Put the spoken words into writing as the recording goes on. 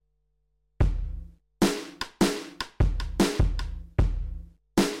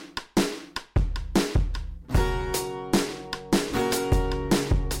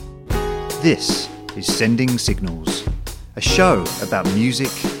This is Sending Signals, a show about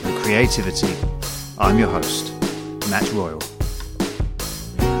music and creativity. I'm your host, Matt Royal.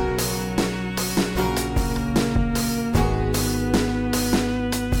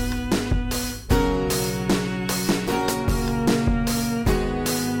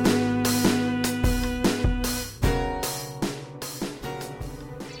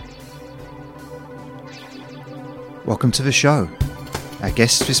 Welcome to the show. Our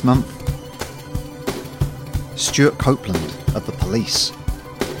guest this month, Stewart Copeland of The Police.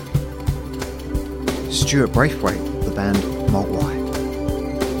 Stuart Braithwaite of the band Mogwai.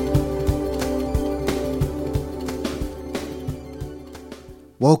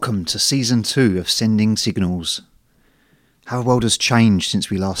 Welcome to Season 2 of Sending Signals. How the world has changed since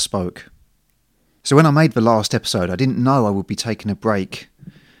we last spoke. So when I made the last episode, I didn't know I would be taking a break.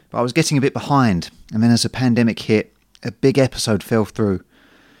 But I was getting a bit behind, and then as the pandemic hit, a big episode fell through,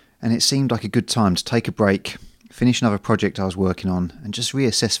 and it seemed like a good time to take a break, finish another project I was working on, and just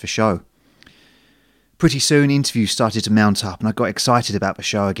reassess the show. Pretty soon, interviews started to mount up, and I got excited about the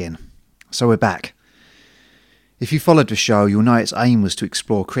show again. So we're back. If you followed the show, you'll know its aim was to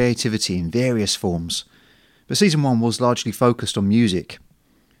explore creativity in various forms, but Season 1 was largely focused on music.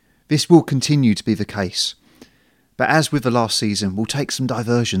 This will continue to be the case, but as with the last season, we'll take some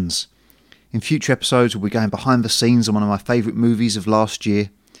diversions. In future episodes, we'll be going behind the scenes on one of my favourite movies of last year.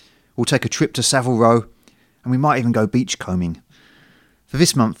 We'll take a trip to Savile Row, and we might even go beachcombing. For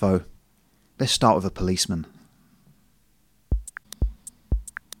this month, though, let's start with a policeman.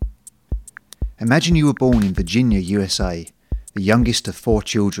 Imagine you were born in Virginia, USA, the youngest of 4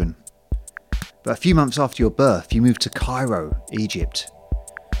 children. But a few months after your birth, you moved to Cairo, Egypt.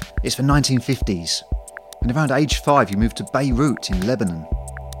 It's the 1950s, and around age 5 you moved to Beirut in Lebanon.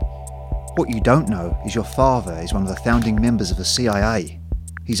 What you don't know is your father is one of the founding members of the CIA.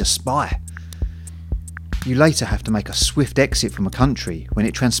 He's a spy. You later have to make a swift exit from a country when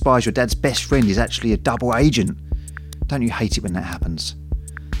it transpires your dad's best friend is actually a double agent. Don't you hate it when that happens?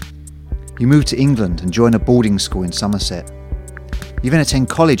 You move to England and join a boarding school in Somerset. You then attend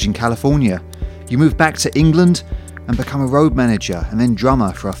college in California. You move back to England and become a road manager and then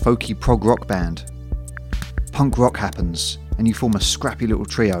drummer for a folky prog rock band. Punk rock happens, and you form a scrappy little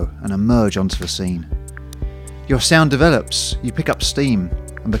trio and emerge onto the scene. Your sound develops, you pick up steam,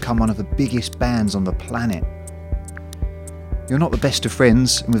 and become one of the biggest bands on the planet. You're not the best of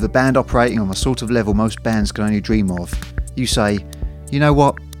friends, and with the band operating on the sort of level most bands can only dream of, you say, you know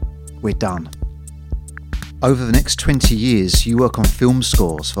what, we're done. Over the next 20 years, you work on film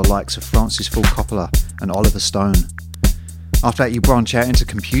scores for the likes of Francis Ford Coppola and Oliver Stone. After that, you branch out into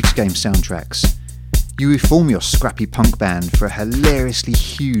computer game soundtracks. You reform your scrappy punk band for a hilariously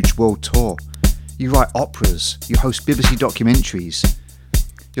huge world tour. You write operas, you host BBC documentaries.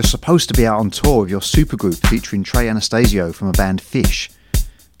 You're supposed to be out on tour with your supergroup featuring Trey Anastasio from a band Fish,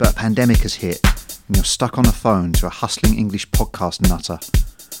 but a pandemic has hit and you're stuck on the phone to a hustling English podcast nutter.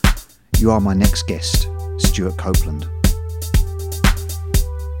 You are my next guest, Stewart Copeland.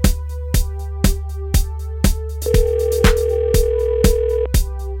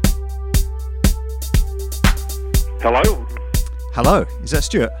 Hello? Hello, is that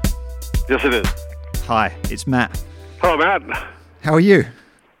Stewart? Yes, it is. Hi, it's Matt. Hello, Matt. How are you?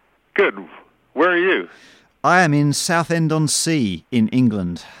 Good. Where are you? I am in Southend-on-Sea in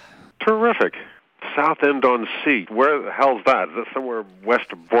England. Terrific. Southend-on-Sea. Where the hell's that? Is that somewhere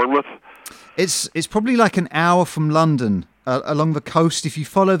west of Bournemouth? It's probably like an hour from London, along the coast. If you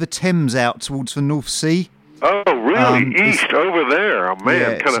follow the Thames out towards the North Sea. Oh, really? East, over there. Oh, man. Yeah,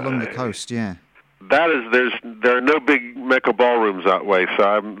 it's along the coast, yeah. That is, there are no big Mecca ballrooms that way, so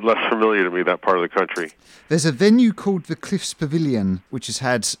I'm less familiar to me, that part of the country. There's a venue called the Cliffs Pavilion, which has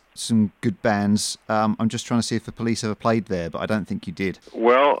had some good bands. I'm just trying to see if the Police ever played there, but I don't think you did.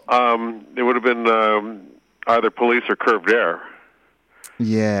 Well, it would have been either Police or Curved Air.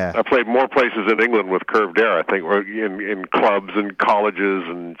 Yeah. I played more places in England with Curved Air, I think, in clubs and colleges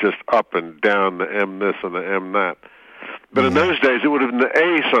and just up and down the M this and the M that. But in those days, it would have been the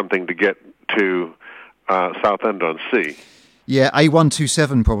A something to get to Southend-on-Sea. Yeah,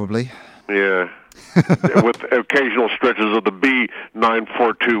 A127 probably. Yeah. With occasional stretches of the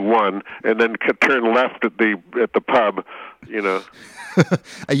B9421, and then turn left at the pub, you know.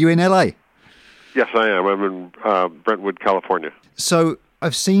 Are you in LA? Yes, I am. I'm in Brentwood, California. So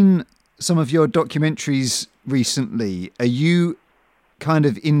I've seen some of your documentaries recently. Are you kind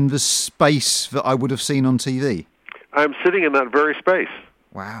of in the space that I would have seen on TV? I'm sitting in that very space.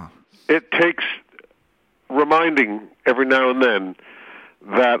 Wow. It takes reminding every now and then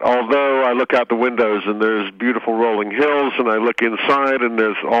that although I look out the windows and there's beautiful rolling hills, and I look inside and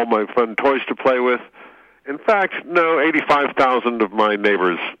there's all my fun toys to play with, in fact, no, 85,000 of my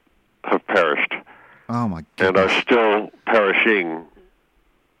neighbors have perished. Oh, my goodness. And are still perishing.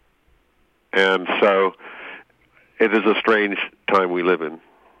 And so it is a strange time we live in.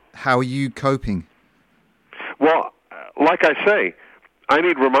 How are you coping? Well, like I say, I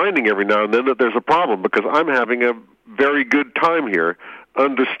need reminding every now and then that there's a problem, because I'm having a very good time here,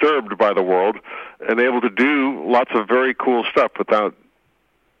 undisturbed by the world, and able to do lots of very cool stuff without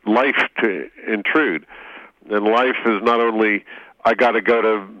life to intrude. And life is not only, I got to go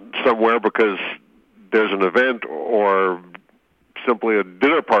to somewhere because there's an event or simply a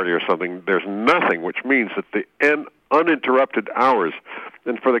dinner party or something. There's nothing, which means that the uninterrupted hours,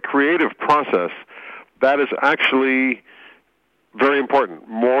 and for the creative process, that is actually very important,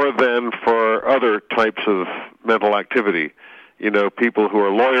 more than for other types of mental activity. You know, people who are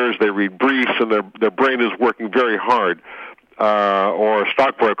lawyers, they read briefs and their brain is working very hard. Or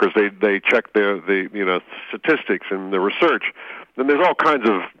stockbrokers, they check the statistics and the research. And there's all kinds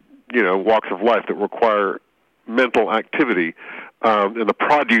of walks of life that require mental activity, and the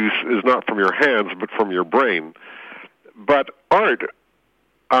produce is not from your hands but from your brain. But art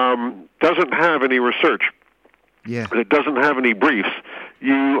doesn't have any research. Yeah. It doesn't have any briefs.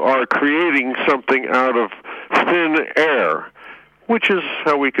 You are creating something out of thin air, which is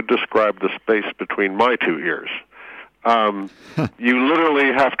how we could describe the space between my two ears. You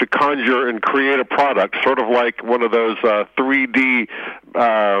literally have to conjure and create a product, sort of like one of those 3D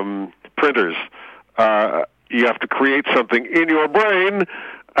printers. You have to create something in your brain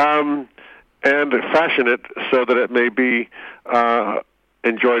and fashion it so that it may be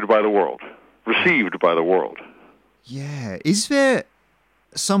enjoyed by the world, received by the world. Yeah. Is there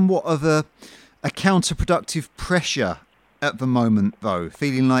somewhat of a counterproductive pressure at the moment, though,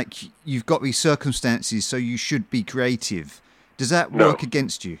 feeling like you've got these circumstances, so you should be creative? Does that work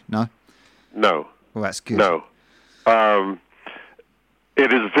against you? No? No. Well, that's good. No.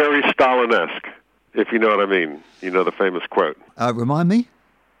 It is very Stalin-esque, if you know what I mean. You know the famous quote. Remind me?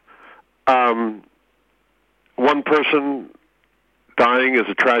 One person dying is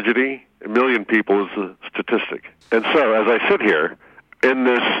a tragedy. 1 million people is a statistic. And so, as I sit here in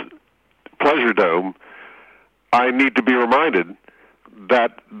this pleasure dome, I need to be reminded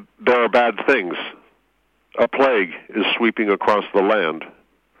that there are bad things. A plague is sweeping across the land,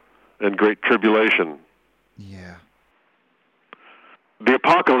 and great tribulation. Yeah. The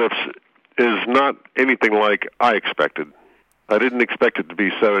apocalypse is not anything like I expected. I didn't expect it to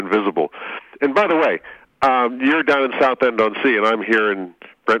be so invisible. And by the way, you're down in South End on Sea, and I'm here in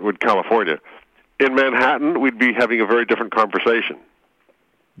Brentwood, California. In Manhattan, we'd be having a very different conversation.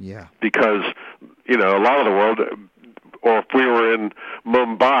 Yeah. Because, a lot of the world, or if we were in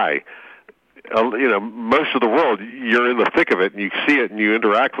Mumbai, most of the world, you're in the thick of it, and you see it, and you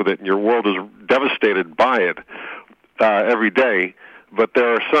interact with it, and your world is devastated by it every day. But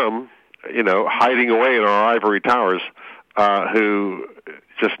there are some, hiding away in our ivory towers who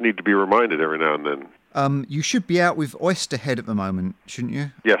just need to be reminded every now and then. You should be out with Oysterhead at the moment, shouldn't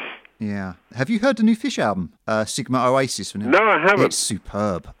you? Yes. Yeah. Have you heard the new Fish album, Sigma Oasis? No, I haven't. It's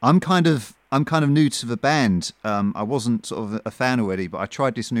superb. I'm kind of new to the band. I wasn't sort of a fan already, but I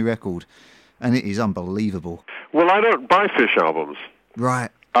tried this new record, and it is unbelievable. Well, I don't buy Fish albums.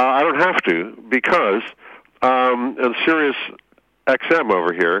 Right. I don't have to, because on Sirius XM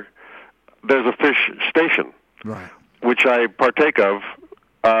over here, there's a Fish station, right, which I partake of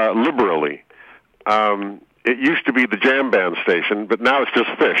liberally. It used to be the jam band station, but now it's just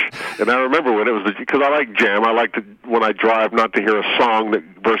Fish. And I remember when it was because I like jam. I like to, when I drive, not to hear a song that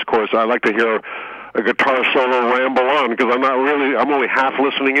verse chorus. I like to hear a guitar solo ramble on, because I'm only half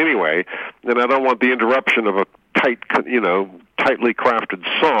listening anyway, and I don't want the interruption of a tightly crafted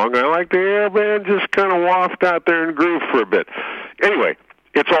song. I like to hear a band just kind of waft out there and groove for a bit. Anyway,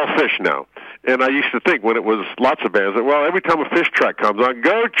 it's all Fish now. And I used to think, when it was lots of bands, that, well, every time a Fish track comes on,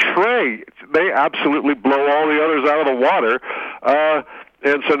 go Trey! They absolutely blow all the others out of the water.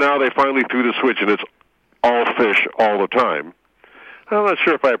 And so now they finally threw the switch, and it's all Fish all the time. I'm not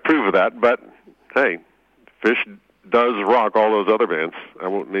sure if I approve of that, but hey, Fish does rock all those other bands. I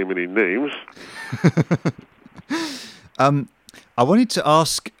won't name any names. I wanted to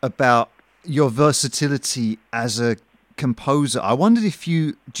ask about your versatility as a composer. I wondered if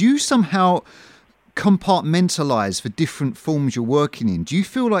do you somehow compartmentalize the different forms you're working in? Do you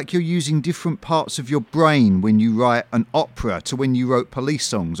feel like you're using different parts of your brain when you write an opera to when you wrote Police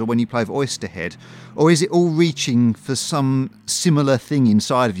songs, or when you play with Oysterhead? Or is it all reaching for some similar thing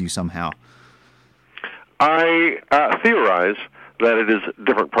inside of you somehow? I theorize that it is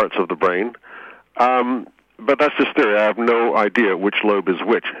different parts of the brain. But that's just theory. I have no idea which lobe is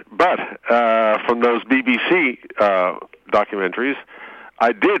which. But from those BBC documentaries,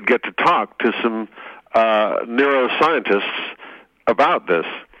 I did get to talk to some neuroscientists about this.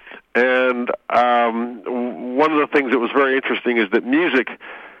 And one of the things that was very interesting is that music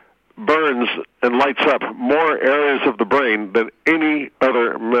burns and lights up more areas of the brain than any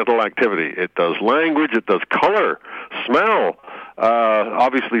other mental activity. It does language, it does color, smell,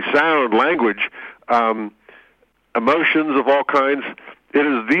 obviously sound, language, emotions of all kinds. It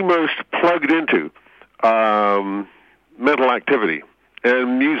is the most plugged into mental activity.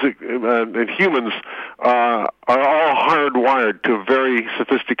 And music and humans are all hardwired to a very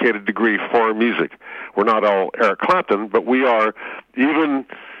sophisticated degree for music. We're not all Eric Clapton, but we are even,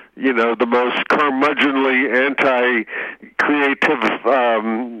 the most curmudgeonly, anti-creative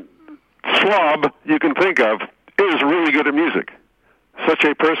slob you can think of is really good at music. Such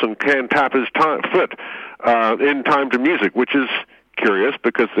a person can tap his foot in time to music, which is curious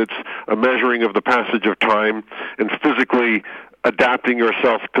because it's a measuring of the passage of time and physically adapting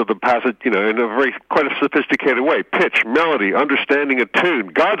yourself to the passage, in a quite a sophisticated way. Pitch, melody, understanding a tune.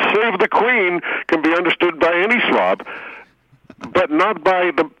 God Save the Queen can be understood by any slob, but not by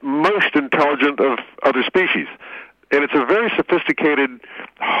the most intelligent of other species. And it's a very sophisticated,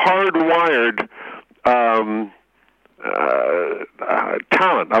 hardwired talent.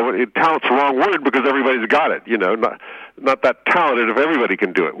 Talent's the wrong word because everybody's got it, not that talented if everybody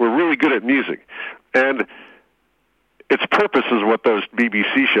can do it. We're really good at music. And its purpose is what those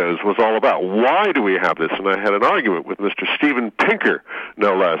BBC shows was all about. Why do we have this? And I had an argument with Mr. Steven Pinker,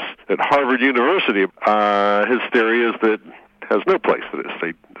 no less, at Harvard University. His theory is that it has no place, that it's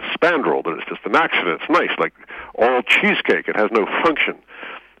a spandrel, that it's just an accident. It's nice, like oral cheesecake. It has no function.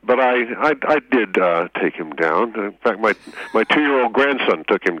 But I did take him down. In fact, my 2-year-old grandson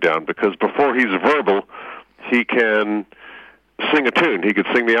took him down because before he's verbal, he can sing a tune. He could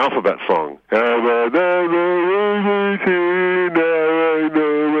sing the alphabet song.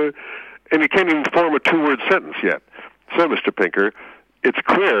 And he can't even form a 2-word sentence yet. So, Mr. Pinker, it's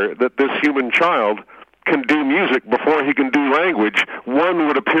clear that this human child can do music before he can do language. One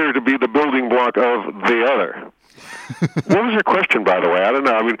would appear to be the building block of the other. What was your question, by the way? I don't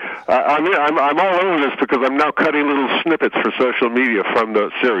know. I'm all over this because I'm now cutting little snippets for social media from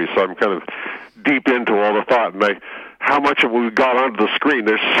the series, so I'm kind of deep into all the thought. And how much of it we got onto the screen?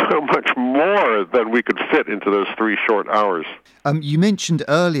 There's so much more than we could fit into those 3 short hours. You mentioned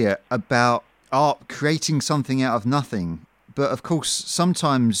earlier about art creating something out of nothing, but of course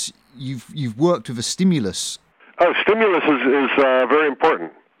sometimes you've worked with a stimulus. Oh, stimulus is very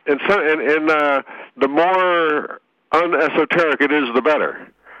important, and the more unesoteric it is, the better,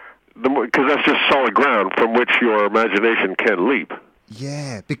 because that's just solid ground from which your imagination can leap.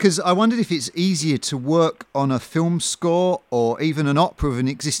 Yeah, because I wondered if it's easier to work on a film score or even an opera of an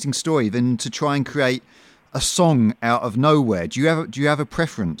existing story than to try and create a song out of nowhere. Do you have a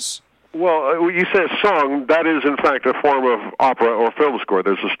preference? Well, you say a song, that is in fact a form of opera or film score.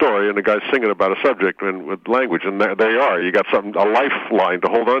 There's a story and a guy's singing about a subject and with language, and there you are. You got a lifeline to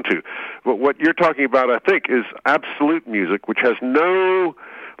hold on to. But what you're talking about, I think, is absolute music, which has no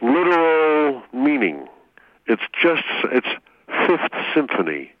literal meaning. It's Fifth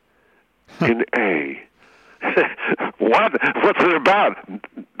Symphony in A. What's it about?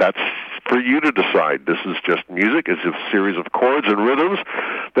 That's for you to decide. This is just music. It's a series of chords and rhythms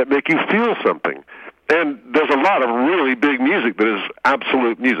that make you feel something. And there's a lot of really big music that is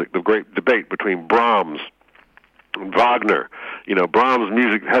absolute music. The great debate between Brahms and Wagner. Brahms'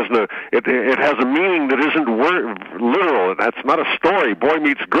 music has it has a meaning that isn't literal. That's not a story. Boy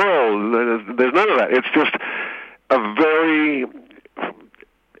meets girl. There's none of that. It's just a very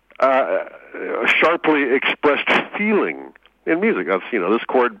sharply expressed feeling in music. That's, this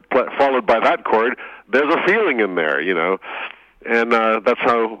chord followed by that chord. There's a feeling in there, and that's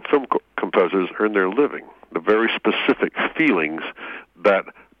how film composers earn their living. The very specific feelings that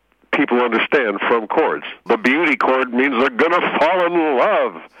people understand from chords. The beauty chord means they're going to fall in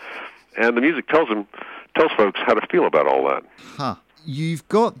love, and the music tells folks how to feel about all that. Huh. You've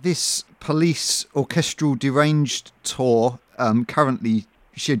got this Police Orchestral Deranged tour currently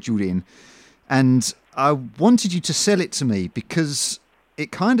scheduled in, and I wanted you to sell it to me because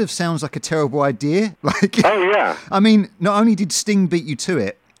it kind of sounds like a terrible idea. Oh, yeah. I mean, not only did Sting beat you to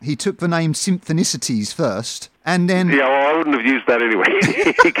it, he took the name Symphonicities first, and then... Yeah, well, I wouldn't have used that anyway.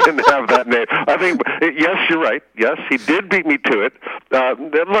 He can have that name. I think, yes, you're right. Yes, he did beat me to it.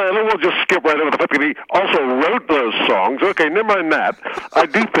 We'll just skip right over the fact that he also wrote those songs. Okay, never mind that. I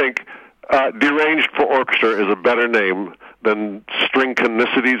do think Deranged for Orchestra is a better name than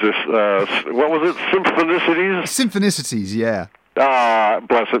stringconicities, or what was it, symphonicities? Symphonicities, yeah.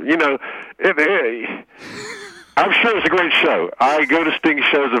 Bless it. You know, I'm sure it's a great show. I go to Sting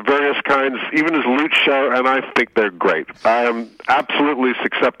shows of various kinds, even his lute show, and I think they're great. I am absolutely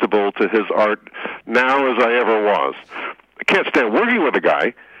susceptible to his art now as I ever was. I can't stand working with the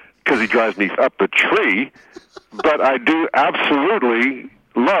guy because he drives me up the tree, but I do absolutely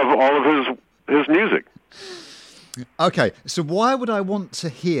love all of his music. Okay, so why would I want to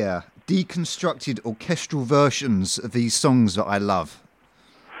hear deconstructed orchestral versions of these songs that I love?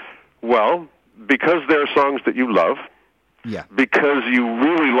 Well, because they're songs that you love. Yeah. Because you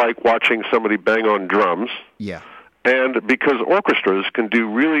really like watching somebody bang on drums. Yeah. And because orchestras can do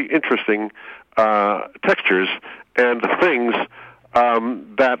really interesting textures and things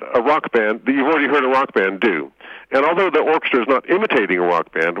that a rock band, that you've already heard a rock band do. And although the orchestra is not imitating a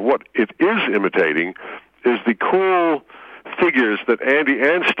rock band, what it is imitating is the cool figures that Andy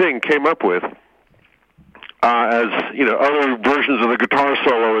and Sting came up with as, you know, other versions of the guitar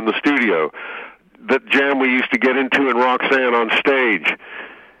solo in the studio, that jam we used to get into in Roxanne on stage,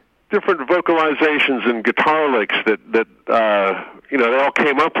 different vocalizations and guitar licks that you know, they all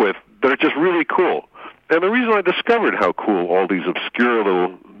came up with that are just really cool. And the reason I discovered how cool all these obscure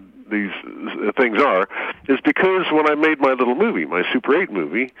little these things are is because when I made my little movie, my Super 8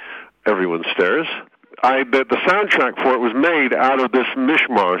 movie, Everyone Stares, the soundtrack for it was made out of this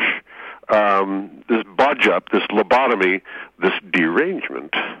mishmash, this bodge-up, this lobotomy, this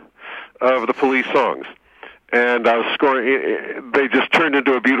derangement of the Police songs. And I was scoring, they just turned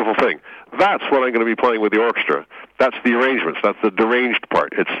into a beautiful thing. That's what I'm going to be playing with the orchestra. That's the arrangements. That's the deranged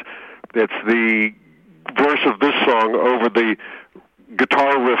part. It's the verse of this song over the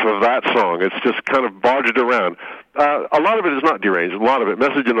guitar riff of that song. It's just kind of bodged around. A lot of it is not deranged. A lot of it,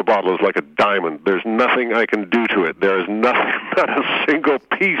 Message in a Bottle, is like a diamond. There's nothing I can do to it. There is nothing, not a single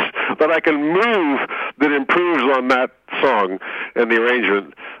piece that I can move that improves on that song and the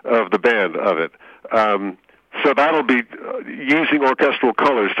arrangement of the band of it. So that'll be using orchestral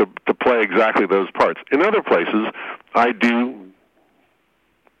colors to play exactly those parts. In other places, I do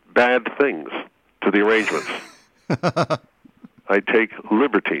bad things to the arrangements. I take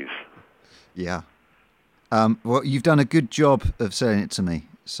liberties. Yeah. Well, you've done a good job of saying it to me.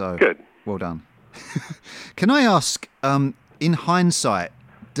 So good. Well done. Can I ask, in hindsight,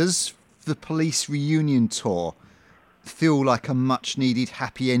 does the Police reunion tour feel like a much-needed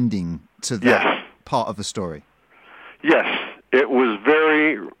happy ending to that part of the story? Yes. It was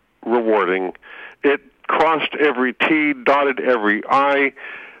very rewarding. It crossed every T, dotted every I.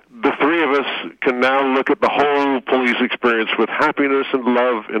 The three of us can now look at the whole Police experience with happiness and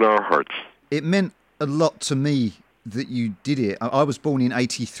love in our hearts. It meant a lot to me that you did it. I was born in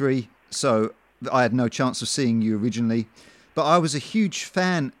 83, so I had no chance of seeing you originally. But I was a huge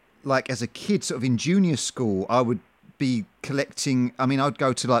fan, like as a kid, sort of in junior school, I would be collecting, I'd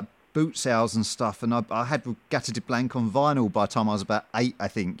go to like boot sales and stuff, and I had Regatta de Blanc on vinyl by the time I was about 8, I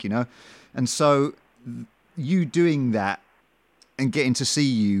think, you know. And so you doing that and getting to see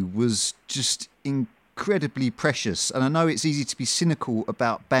you was just incredibly precious. And I know it's easy to be cynical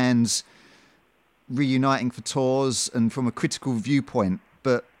about bands reuniting for tours and from a critical viewpoint,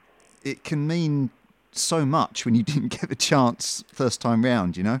 but it can mean so much when you didn't get the chance first time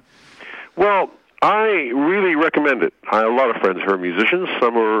round, you know? Well, I really recommend it. I have a lot of friends who are musicians.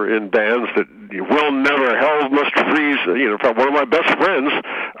 Some are in bands that will never, hell must freeze. You know, in fact, one of my best friends,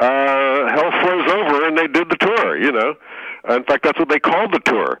 hell froze over and they did the tour, you know. In fact, that's what they called the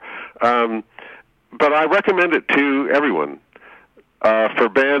tour. But I recommend it to everyone. For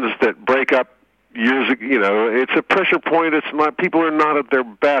bands that break up years ago, you know, it's a pressure point. People are not at their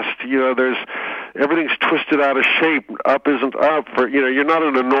best. You know, everything's twisted out of shape. Up isn't up. You're not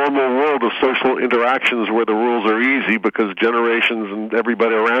in a normal world of social interactions where the rules are easy because generations and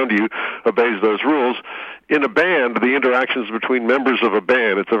everybody around you obeys those rules. In a band, the interactions between members of a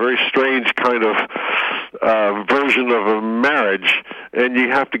band, it's a very strange kind of version of a marriage, and you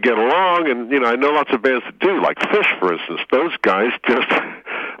have to get along. And, you know, I know lots of bands that do, like Phish, for instance. Those guys just,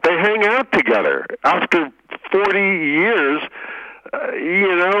 they hang out together. After 40 years,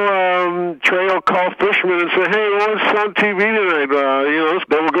 Trey will call Fishman and say, hey, what's on TV tonight?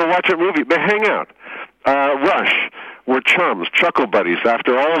 They will go watch a movie. They hang out. Rush were chums, chuckle buddies.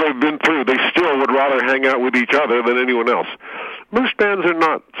 After all they've been through, they still would rather hang out with each other than anyone else. Most bands are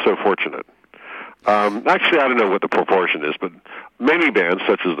not so fortunate. Actually, I don't know what the proportion is, but many bands,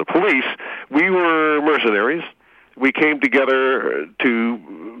 such as the Police, we were mercenaries. We came together to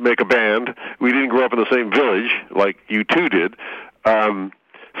make a band. We didn't grow up in the same village like you two did.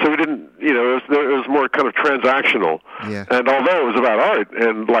 So we didn't, it was more kind of transactional. Yeah. And although it was about art,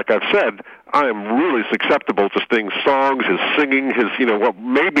 and like I've said, I am really susceptible to Sting's songs, his singing, his, what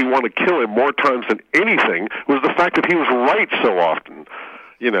made me want to kill him more times than anything was the fact that he was right so often,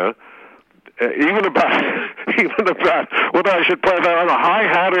 even about whether I should play that on a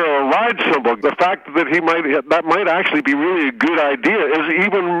hi-hat or a ride cymbal. The fact that that might actually be really a good idea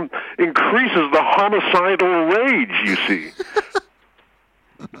even increases the homicidal rage, you see.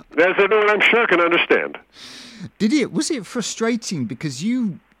 As anyone I'm sure can understand. Was it frustrating because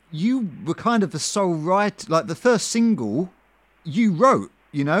you were kind of the sole writer, like the first single you wrote,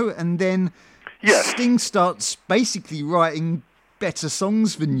 and then yes. Sting starts basically writing better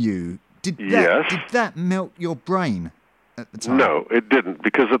songs than you. Did that melt your brain at the time? No, it didn't,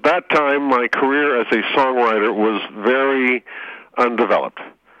 because at that time my career as a songwriter was very undeveloped.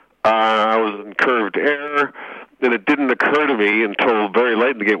 I was in Curved Air, and it didn't occur to me until very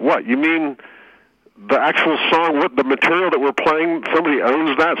late in the game. What, you mean the actual song, the material that we're playing, somebody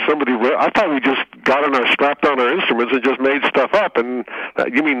owns that, somebody wrote? I thought we just strapped on our instruments and just made stuff up, and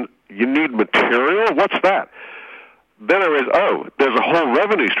you mean you need material? What's that? Then I realized, there's a whole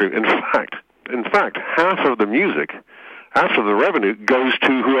revenue stream. In fact, half of the music, half of the revenue goes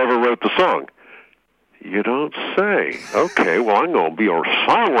to whoever wrote the song. You don't say. Okay, well, I'm going to be a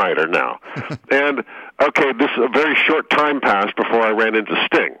songwriter now. And, a very short time passed before I ran into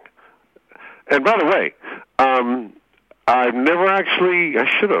Sting. And by the way, I never actually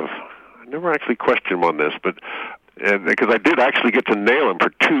questioned him on this, but because I did actually get to nail him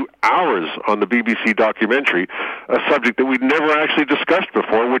for 2 hours on the BBC documentary, a subject that we'd never actually discussed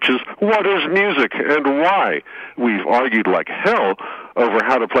before, which is what is music and why. We've argued like hell over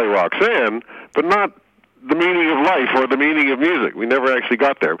how to play Roxanne, but not the meaning of life or the meaning of music. We never actually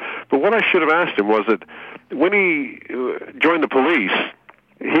got there. But what I should have asked him was that when he joined the Police,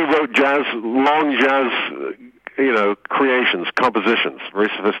 he wrote long jazz creations, compositions, very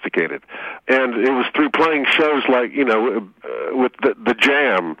sophisticated. And it was through playing shows like, with the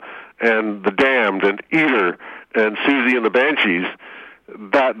Jam and The Damned and Eater and Susie and the Banshees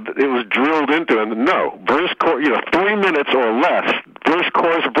that it was drilled into him. No, verse, chorus, 3 minutes or less, verse,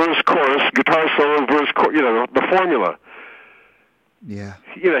 chorus, guitar solo, verse, chorus, the formula. Yeah.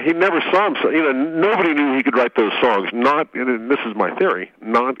 He never saw him. Nobody knew he could write those songs. And this is my theory,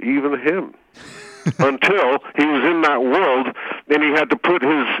 not even him. Until he was in that world and he had to put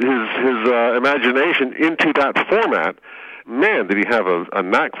his imagination into that format. Man, did he have a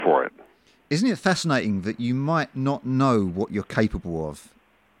knack for it. Isn't it fascinating that you might not know what you're capable of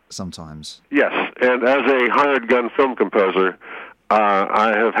sometimes? Yes, and as a hired gun film composer,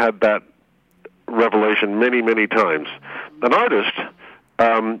 I have had that revelation many, many times. An artist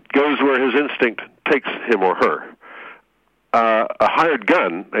goes where his instinct takes him or her. A hired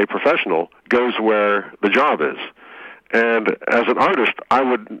gun, a professional, goes where the job is. And as an artist, I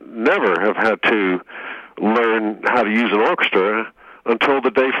would never have had to learn how to use an orchestra until the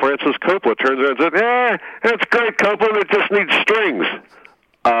day Francis Coppola turns around and said, that's great, Coppola, it just needs strings.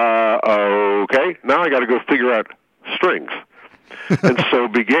 Okay, now I got to go figure out strings. And so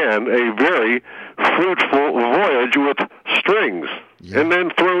began a very fruitful voyage with strings. Yeah. And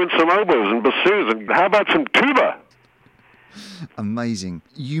then throw in some oboes and bassoons, and how about some tuba? Amazing.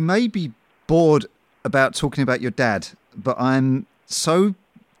 You may be bored about talking about your dad, but I'm so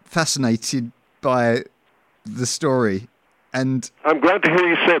fascinated by the story. And I'm glad to hear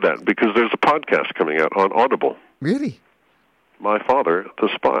you say that, because there's a podcast coming out on Audible. Really? My Father, the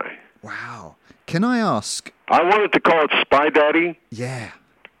Spy. Wow. Can I ask? I wanted to call it Spy Daddy. Yeah.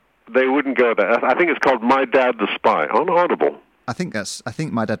 They wouldn't go there. I think it's called My Dad the Spy on Audible. I think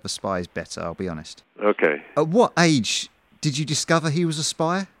My Dad the Spy is better, I'll be honest. Okay. At what age did you discover he was a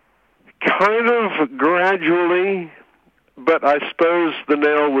spy? Kind of gradually, but I suppose the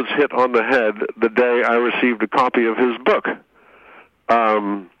nail was hit on the head the day I received a copy of his book,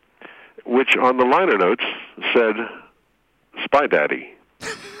 which on the liner notes said, Spy Daddy.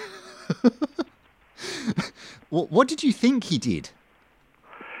 What did you think he did?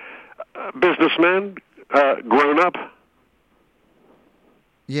 Businessman, grown up.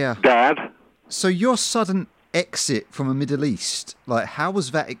 Yeah. Dad. So your sudden exit from the Middle East, how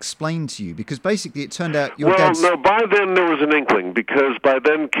was that explained to you? Because basically it turned out your dad's... Well, no, by then there was an inkling, because by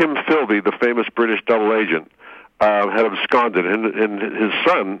then Kim Philby, the famous British double agent, had absconded, and his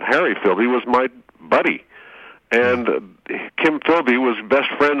son, Harry Philby, was my buddy. And Kim Philby was best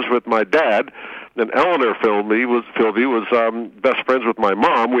friends with my dad, and Eleanor Philby was best friends with my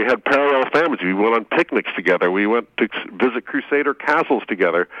mom. We had parallel families. We went on picnics together. We went to visit Crusader castles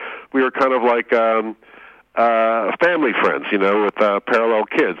together. We were kind of like family friends, with parallel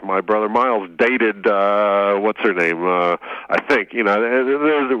kids. My brother Miles dated what's her name? I think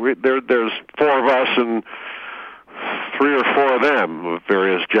there's four of us and three or four of them of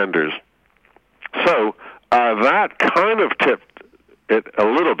various genders. So that kind of tipped it a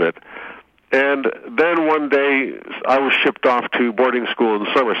little bit. And then one day I was shipped off to boarding school in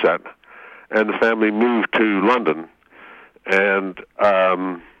Somerset, and the family moved to London. And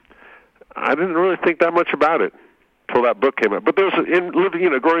I didn't really think that much about it until that book came out. But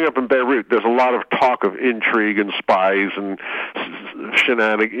growing up in Beirut, there's a lot of talk of intrigue and spies and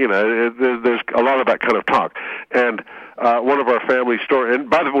shenanigans. There's a lot of that kind of talk. And one of our family stories, and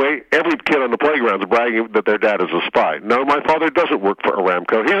by the way, every kid on the playground is bragging that their dad is a spy. No, my father doesn't work for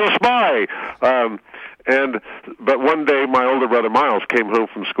Aramco. He's a spy. But one day, my older brother Miles came home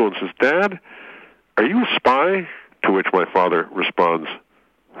from school and says, "Dad, are you a spy?" To which my father responds,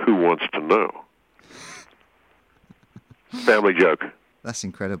 "Who wants to know?" Family joke. That's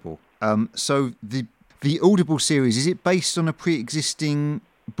incredible. So the Audible series, is it based on a pre-existing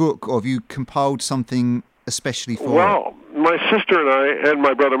book, or have you compiled something especially for it? Well, my sister and I and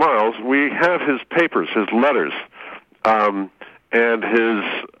my brother Miles, we have his papers, his letters, and his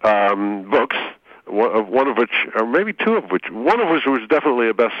books, one of which, or maybe two of which, one of which was definitely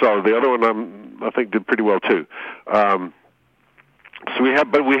a bestseller. The other one, I think, did pretty well too. So he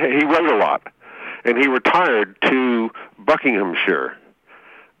wrote a lot, and he retired to Buckinghamshire,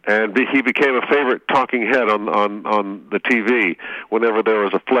 and he became a favorite talking head on the TV. Whenever there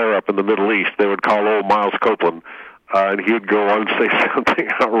was a flare-up in the Middle East, they would call old Miles Copeland, and he would go on and say something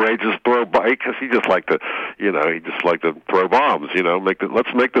outrageous, because he just liked to, throw bombs.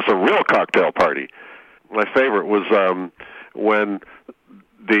 Let's make this a real cocktail party. My favorite was when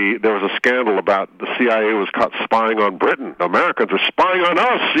there was a scandal about the CIA was caught spying on Britain. Americans are spying on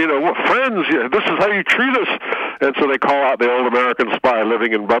us, friends. This is how you treat us. And so they call out the old American spy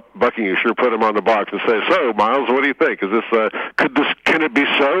living in Buckinghamshire, put him on the box, and say, "So, Miles, what do you think? Is this can it be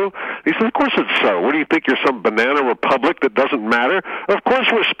so?" He said, "Of course it's so. What do you think? You're some banana republic that doesn't matter? Of course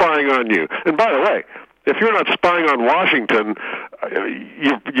we're spying on you. And by the way, if you're not spying on Washington,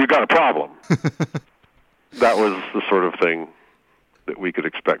 you got a problem." That was the sort of thing that we could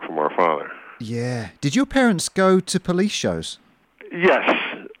expect from our father. Yeah. Did your parents go to police shows? Yes.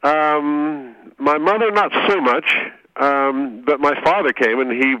 My mother, not so much, but my father came,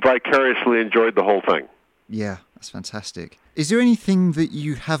 and he vicariously enjoyed the whole thing. Yeah, that's fantastic. Is there anything that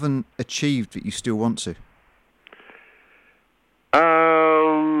you haven't achieved that you still want to?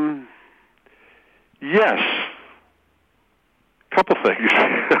 Yes. Couple things.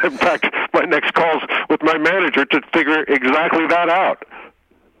 In fact, my next call's with my manager to figure exactly that out.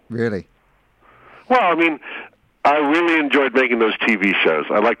 Really? Well, I mean, I really enjoyed making those TV shows.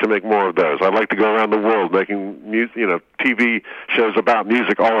 I'd like to make more of those. I'd like to go around the world making TV shows about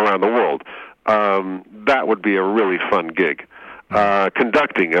music all around the world. That would be a really fun gig.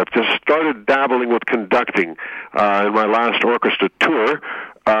 Conducting. I've just started dabbling with conducting. In my last orchestra tour,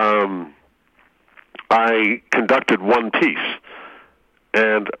 I conducted one piece.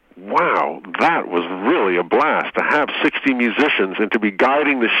 And wow, that was really a blast to have 60 musicians and to be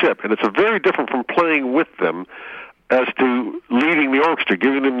guiding the ship. And it's very different from playing with them as to leading the orchestra,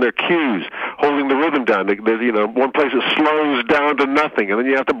 giving them their cues, holding the rhythm down. One place it slows down to nothing, and then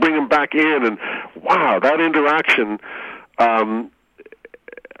you have to bring them back in. And wow, that interaction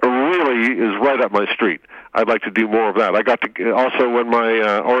really is right up my street. I'd like to do more of that. I got to also, when my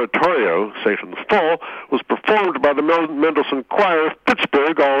oratorio, Safe in the Fall, was performed by the Mendelssohn Choir of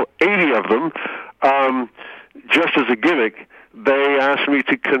Pittsburgh, all 80 of them, just as a gimmick, they asked me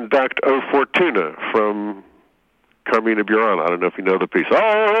to conduct O Fortuna from Carmina Burana. I don't know if you know the piece.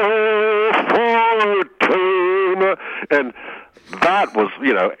 O Fortuna! And that was,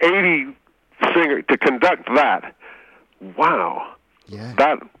 80 singers to conduct that. Wow. Yeah.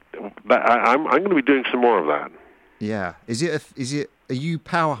 I'm going to be doing some more of that. Yeah. Are you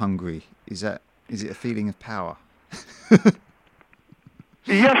power hungry? Is it a feeling of power?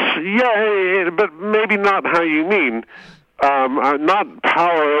 Yes, yeah, but maybe not how you mean. Not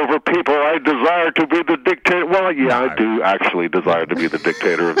power over people. I desire to be the dictator. Well, yeah, no. I do actually desire to be the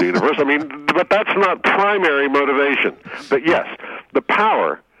dictator of the universe. I mean, but that's not primary motivation. But yes, the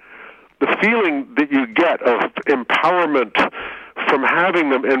power, the feeling that you get of empowerment from having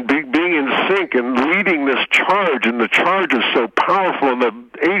them and being in sync and leading this charge, and the charge is so powerful, and the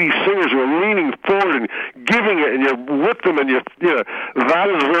 80 singers are leaning forward and giving it, and you're with them, and that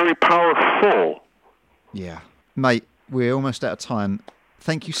is very powerful. Yeah. Mate, we're almost out of time.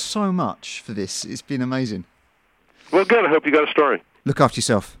 Thank you so much for this. It's been amazing. Well, good. I hope you got a story. Look after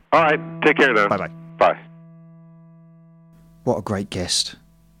yourself. All right. Take care now. Bye-bye. Bye. What a great guest.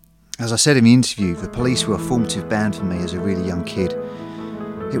 As I said in the interview, the Police were a formative band for me as a really young kid.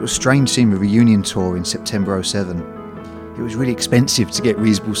 It was strange seeing the reunion tour in September '07. It was really expensive to get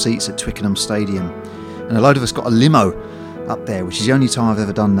reasonable seats at Twickenham Stadium, and a load of us got a limo up there, which is the only time I've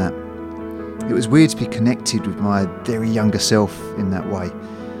ever done that. It was weird to be connected with my very younger self in that way.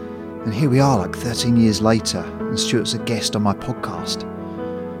 And here we are, like 13 years later, and Stuart's a guest on my podcast.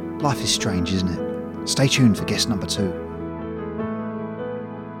 Life is strange, isn't it? Stay tuned for guest number 2.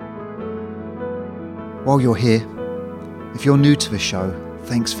 While you're here, if you're new to the show,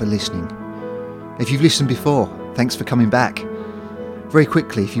 thanks for listening. If you've listened before, thanks for coming back. Very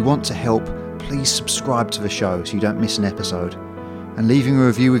quickly, if you want to help, please subscribe to the show so you don't miss an episode. And leaving a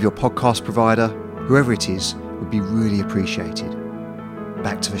review with your podcast provider, whoever it is, would be really appreciated.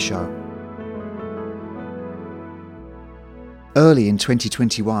 Back to the show. Early in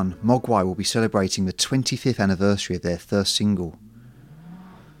 2021, Mogwai will be celebrating the 25th anniversary of their first single.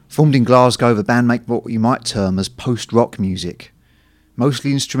 Formed in Glasgow, the band make what you might term as post-rock music.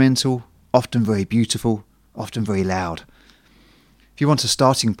 Mostly instrumental, often very beautiful, often very loud. If you want a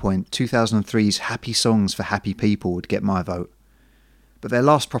starting point, 2003's Happy Songs for Happy People would get my vote. But their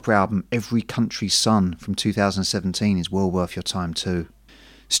last proper album, Every Country's Son, from 2017 is well worth your time too.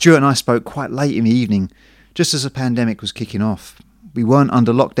 Stuart and I spoke quite late in the evening, just as the pandemic was kicking off. We weren't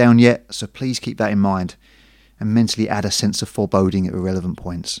under lockdown yet, so please keep that in mind, and mentally add a sense of foreboding at the relevant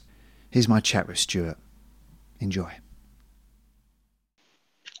points. Here's my chat with Stuart. Enjoy.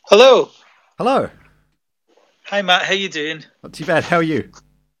 Hello. Hello. Hi, Matt. How you doing? Not too bad. How are you?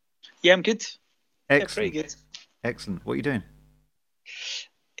 Yeah, I'm good. Excellent. Yeah, pretty good. Excellent. What are you doing?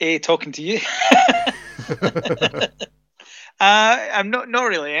 Talking to you. I'm not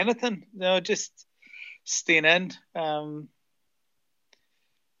really anything. No, just staying in.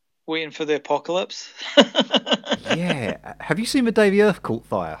 Waiting for the apocalypse. Yeah. Have you seen the Day the Earth Caught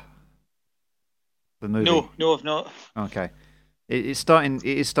Fire? The movie? No, I've not. Okay. It is starting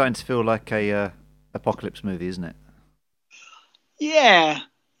to feel like a apocalypse movie, isn't it? Yeah.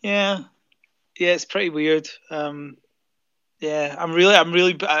 It's pretty weird. Yeah,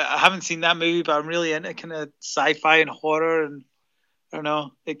 I haven't seen that movie, but I'm really into kind of sci-fi and horror, and I don't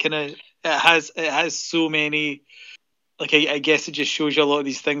know. It has so many. Like I guess it just shows you a lot of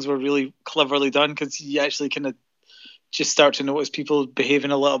these things were really cleverly done, because you actually kind of just start to notice people behaving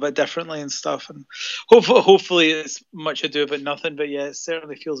a little bit differently and stuff. And hopefully it's much ado about nothing. But yeah, it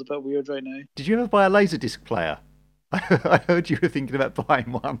certainly feels a bit weird right now. Did you ever buy a Laserdisc player? I heard you were thinking about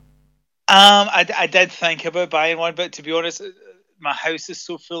buying one. I did think about buying one, but to be honest, my house is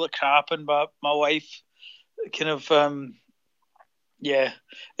so full of crap, and my wife kind of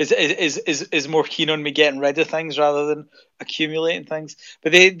is more keen on me getting rid of things rather than accumulating things.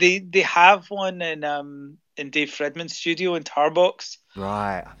 But they have one in Dave Fridman's studio in Tarbox.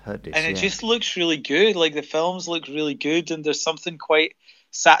 Right, I've heard this. And it just looks really good. Like the films look really good, and there's something quite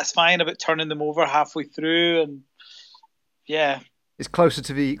satisfying about turning them over halfway through. And yeah, it's closer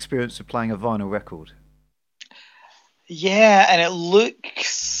to the experience of playing a vinyl record. Yeah, and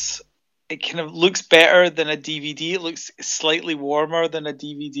it kind of looks better than a DVD. It looks slightly warmer than a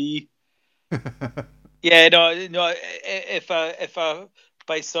DVD. Yeah, no. If I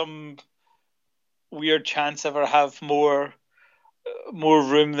by some weird chance ever have more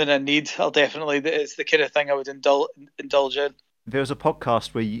room than I need, I'll definitely. It's the kind of thing I would indulge in. There was a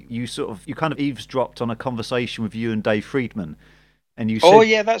podcast where you kind of eavesdropped on a conversation with you and Dave Friedman. And you said, oh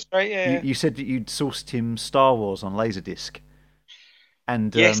yeah, that's right. Yeah, you said that you'd sourced him Star Wars on Laserdisc,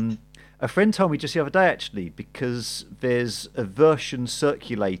 and yes. A friend told me just the other day actually, because there's a version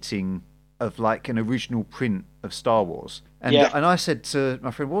circulating of like an original print of Star Wars, and I said to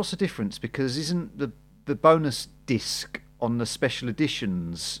my friend, "What's the difference? Because isn't the bonus disc on the special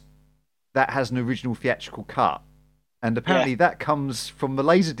editions that has an original theatrical cut, and apparently that comes from the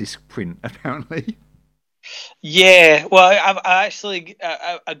Laserdisc print apparently." Yeah, well, I actually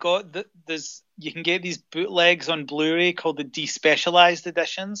I got there's you can get these bootlegs on Blu-ray called the despecialized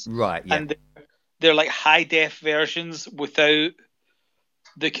editions, right? Yeah, and they're like high def versions without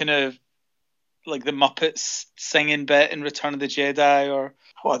the kind of like the Muppets singing bit in Return of the Jedi, or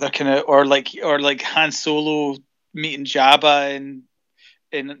other kind of or like Han Solo meeting Jabba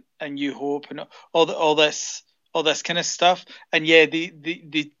in A New Hope, and all this kind of stuff. And yeah,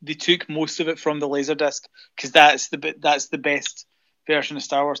 they took most of it from the Laserdisc, because that's the best version of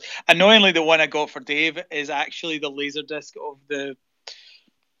Star Wars. Annoyingly, the one I got for Dave is actually the Laserdisc of the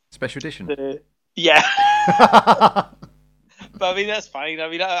special edition. Yeah. But I mean, that's fine. I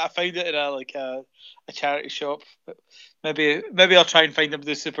mean, I found it in a charity shop. But maybe I'll try and find him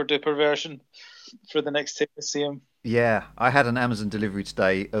the super duper version for the next time I see him. Yeah, I had an Amazon delivery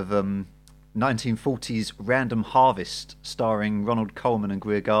today of 1940s Random Harvest starring Ronald Colman and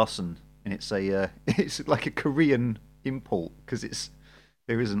Greer Garson, and it's a it's like a Korean import because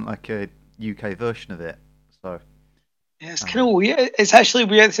there isn't like a UK version of it. So Yeah, it's kind um, of weird. It's actually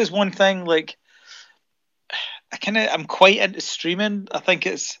weird. This is one thing. Like, I'm quite into streaming. I think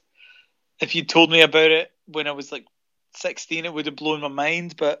it's if you told me about it when I was like 16, it would have blown my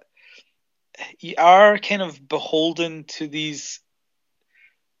mind. But you are kind of beholden to these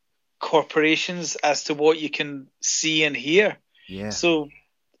corporations as to what you can see and hear. yeah, So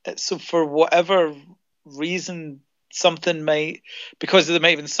for whatever reason, something might, because there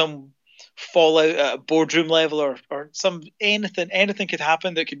might have been some fallout at a boardroom level, or some anything could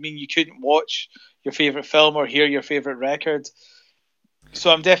happen that could mean you couldn't watch your favorite film or hear your favorite record. So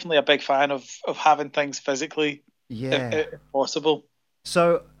I'm definitely a big fan of having things physically, yeah. if possible.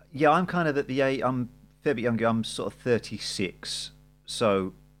 So yeah, I'm kind of at the age. I'm a fair bit younger. I'm sort of 36.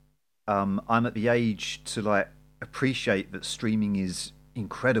 So I'm at the age to like appreciate that streaming is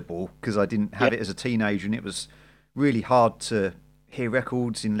incredible because I didn't Yeah. have it as a teenager, and it was really hard to hear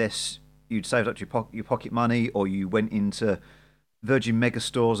records unless you'd saved up your pocket money or you went into Virgin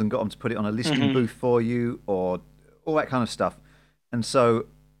Megastores and got them to put it on a listing Hmm. booth for you or all that kind of stuff. And so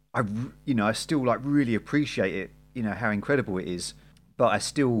I still like really appreciate it, how incredible it is, but I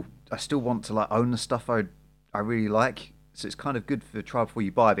still want to like own the stuff I really like. So it's kind of good for try before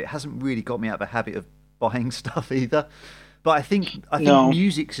you buy, but it hasn't really got me out of the habit of buying stuff either. But I think No.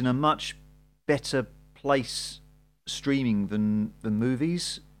 music's in a much better place streaming than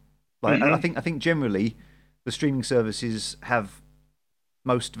movies. Like I Hmm. think I think generally the streaming services have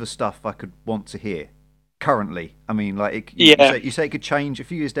most of the stuff I could want to hear currently. I mean, like Yeah. you say it could change a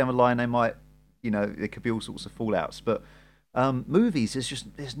few years down the line. They might, there could be all sorts of fallouts. But movies,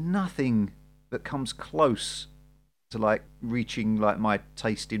 there's nothing that comes close to like reaching like my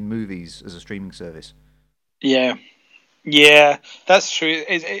taste in movies as a streaming service. Yeah. Yeah. That's true.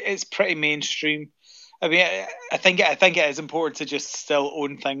 It's pretty mainstream. I mean, I think it is important to just still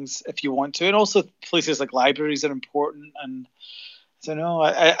own things if you want to, and also places like libraries are important. And I don't know.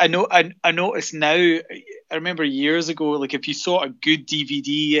 I notice now. I remember years ago, like if you saw a good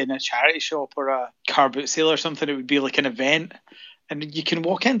DVD in a charity shop or a car boot sale or something, it would be like an event, and you can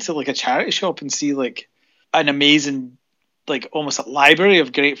walk into like a charity shop and see like an amazing, like almost a library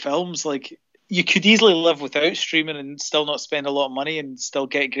of great films. Like you could easily live without streaming and still not spend a lot of money and still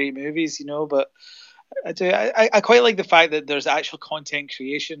get great movies, But I do. I quite like the fact that there's actual content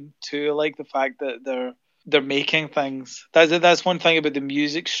creation too. I like the fact that they're making things. That's one thing about the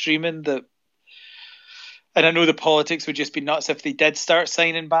music streaming that, and I know the politics would just be nuts if they did start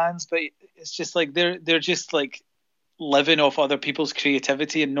signing bands, but it's just like they're just like living off other people's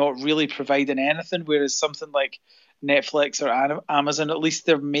creativity and not really providing anything. Whereas something like Netflix or Amazon, at least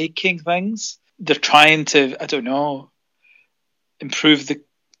they're making things. They're trying to, I don't know, improve the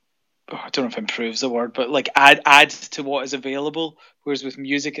I don't know if improves the word, but like add to what is available. Whereas with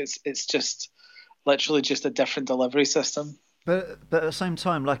music, it's just literally just a different delivery system. But at the same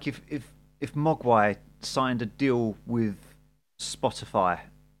time, like if Mogwai signed a deal with Spotify,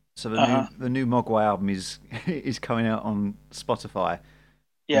 so Uh huh. the new Mogwai album is is coming out on Spotify, and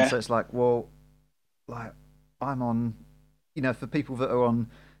Yeah. so it's like, well, like I'm on, for people that are on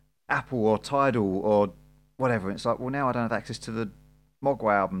Apple or Tidal or whatever, it's like, well, now I don't have access to the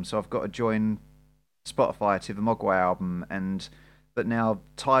Mogwai album, so I've got to join Spotify to the Mogwai album, but now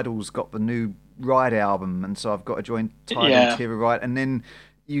Tidal's got the new Ride album, and so I've got to join Tidal to Yeah. hear a Ride, and then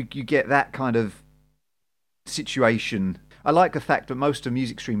you get that kind of situation. I like the fact that most of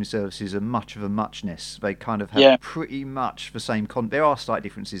music streaming services are much of a muchness. They kind of have Yeah. pretty much the same content. There are slight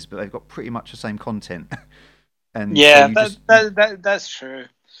differences, but they've got pretty much the same content. And so Yeah. you That just that that's true.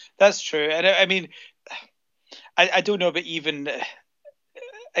 That's true. And I mean, I don't know, but even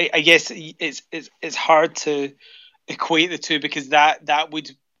I guess it's hard to equate the two because that would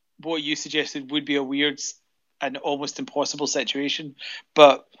what you suggested would be a weird and almost impossible situation.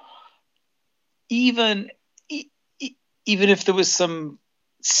 But even e- even if there was some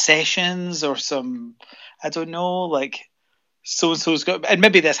sessions or some, I don't know, like so and so's got, and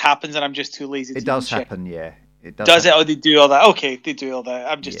maybe this happens and I'm just too lazy it to even does check. happen, yeah. It does Does it? Or happen. they do all that? Okay, they do all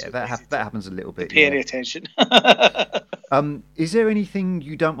that. I'm just Yeah, too lazy that happens a little to bit, pay yeah. any attention. Is there anything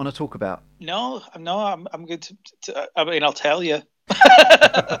you don't want to talk about? No, I'm good I mean, I'll tell you.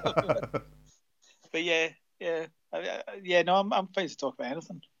 But yeah, yeah, yeah. No, I'm fine to talk about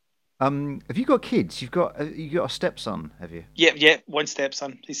anything. Have you got kids? You got a stepson, have you? Yeah, yeah. One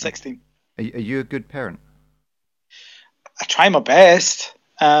stepson. He's Okay. 16. Are you a good parent? I try my best.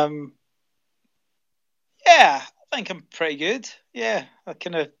 Yeah, think I'm pretty good. Yeah,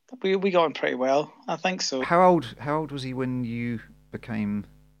 we got on pretty well. I think so. How old was he when you became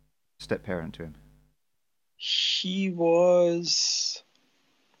step parent to him? He was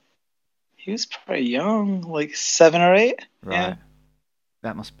pretty young, like 7 or 8. Right. Yeah.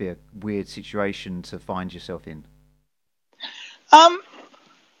 That must be a weird situation to find yourself in.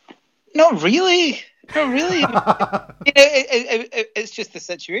 Not really. Not really. It's just the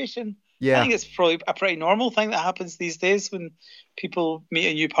situation. Yeah. I think it's probably a pretty normal thing that happens these days when people meet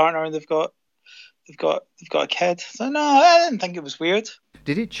a new partner and they've got a kid. So no, I didn't think it was weird.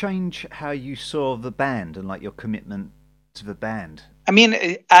 Did it change how you saw the band and like your commitment to the band? I mean,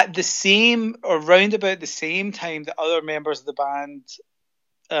 at the same or round about the same time that other members of the band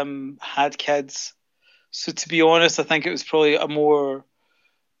had kids. So to be honest, I think it was probably a more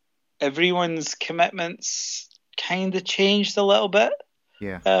everyone's commitments kind of changed a little bit.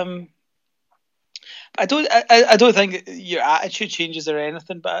 Yeah. I don't think your attitude changes or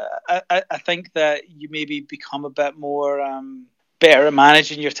anything, but I think that you maybe become a bit more better at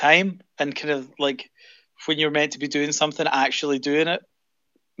managing your time and kind of like when you're meant to be doing something, actually doing it,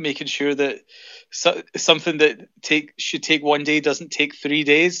 making sure that something that should take 1 day doesn't take 3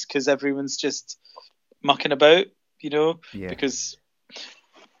 days because everyone's just mucking about, Yeah. because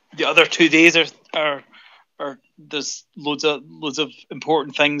the other 2 days are there's loads of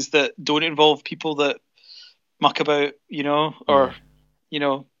important things that don't involve people that muck about, or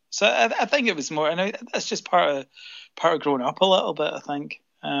So I think it was more, and that's just part of growing up a little bit. I think.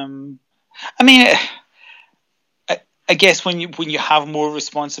 I mean, I guess when you have more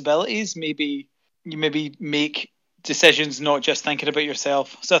responsibilities, maybe you make decisions not just thinking about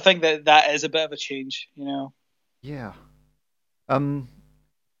yourself. So I think that is a bit of a change, Yeah.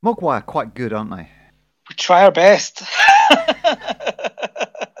 Mogwai are quite good, aren't they? We try our best.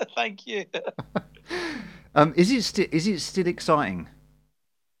 Thank you. Is it still exciting?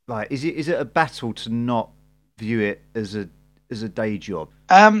 Like, is it a battle to not view it as a day job?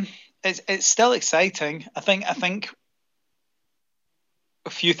 It's still exciting. I think a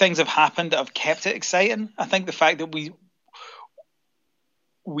few things have happened that have kept it exciting. I think the fact that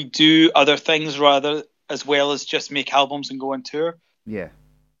we do other things rather as well as just make albums and go on tour. Yeah.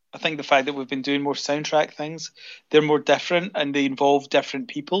 I think the fact that we've been doing more soundtrack things, they're more different and they involve different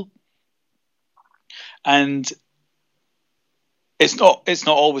people. And it's not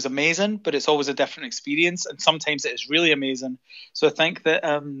always amazing, but it's always a different experience, and sometimes it is really amazing. So I think that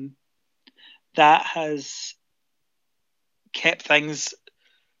that has kept things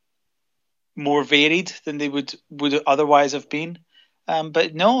more varied than they would otherwise have been.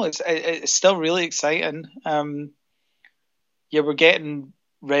 But no, it's still really exciting. We're getting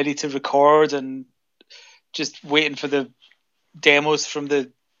ready to record and just waiting for the demos from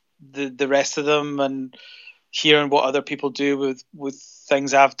the rest of them and hearing what other people do with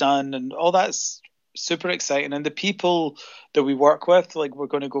things I've done, and all that's super exciting. And the people that we work with, like we're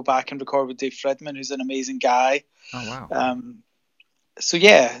going to go back and record with Dave Fridman, who's an amazing guy. Oh wow. So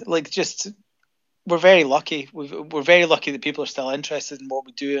yeah, like just we're very lucky. We're very lucky that people are still interested in what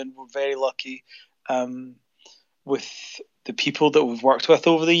we do, and we're very lucky with the people that we've worked with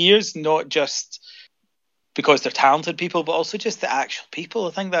over the years, not just because they're talented people, but also just the actual people.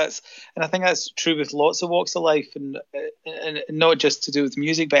 I think that's true with lots of walks of life, and not just to do with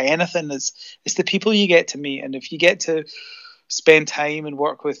music, but anything. It's the people you get to meet, and if you get to spend time and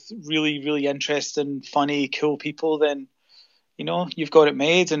work with really, really interesting, funny, cool people, then you've got it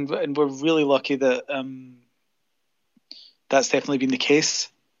made. And we're really lucky that that's definitely been the case.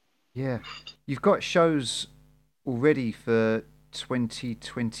 Yeah, you've got shows already for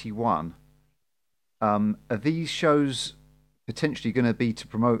 2021. Are these shows potentially going to be to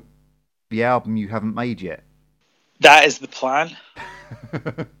promote the album you haven't made yet? That is the plan.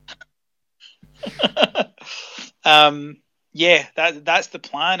 Yeah, that's the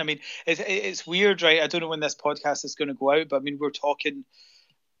plan. I mean, it's weird, right? I don't know when this podcast is going to go out, but I mean, we're talking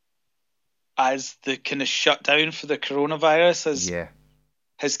as the kind of shutdown for the coronavirus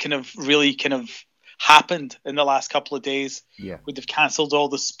has kind of really kind of happened in the last couple of days. Yeah, where they've cancelled all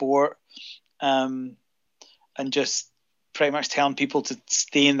the sport. And just pretty much telling people to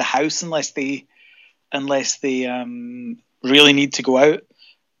stay in the house unless they really need to go out.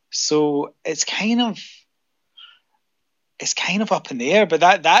 So it's kind of up in the air, but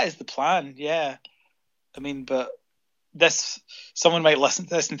that is the plan. Yeah, I mean, but someone might listen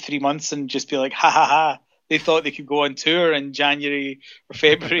to this in 3 months and just be like, ha ha ha, they thought they could go on tour in January or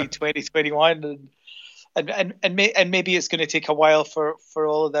February 2021, and maybe it's going to take a while for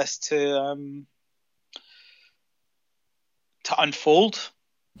all of this to unfold.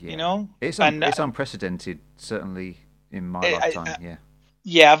 you Yeah. know. It's And it's unprecedented, certainly in my lifetime. Yeah.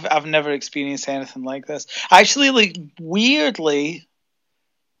 yeah, I've never experienced anything like this. Actually, like weirdly,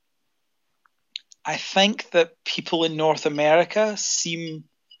 I think that people in North America seem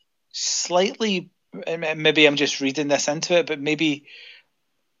slightly, and maybe I'm just reading this into it, but maybe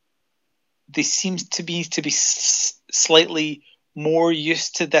they seem to be slightly more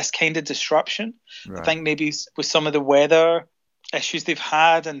used to this kind of disruption. I Right. think maybe with some of the weather issues they've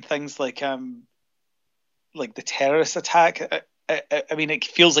had and things like the terrorist attack. I mean, it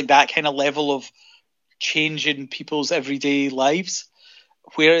feels like that kind of level of change in people's everyday lives.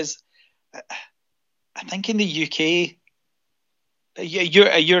 Whereas I think in the UK,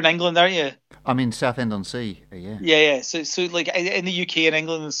 you're in England, aren't you? I'm in Southend-on-Sea. Yeah. Yeah. So like in the UK and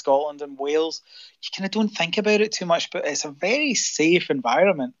England and Scotland and Wales, you kind of don't think about it too much, but it's a very safe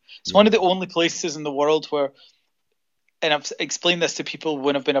environment. It's one Yeah. of the only places in the world where, and I've explained this to people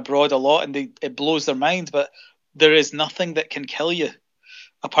when I've been abroad a lot, and it blows their mind, but there is nothing that can kill you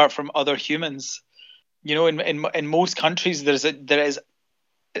apart from other humans. You know, in most countries, there is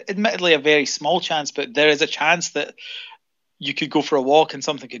admittedly a very small chance, but there is a chance that you could go for a walk and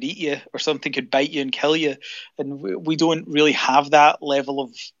something could eat you or something could bite you and kill you, and we don't really have that level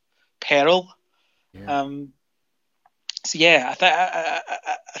of peril. Yeah. So yeah,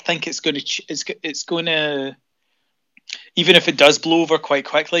 I think it's going to it's going to, even if it does blow over quite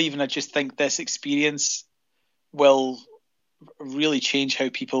quickly, even I just think this experience will really change how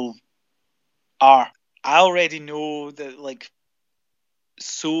people are. I already know that like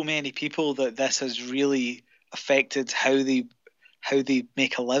so many people that this has really affected how they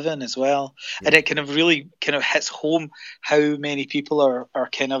make a living as well. Yeah. And it kind of really kind of hits home how many people are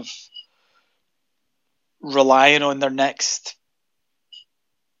kind of relying on their next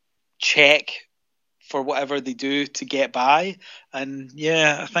check for whatever they do to get by. And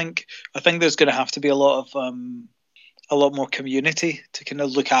yeah, I think there's going to have to be a lot more community to kind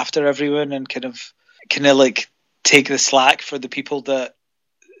of look after everyone and kind of like take the slack for the people that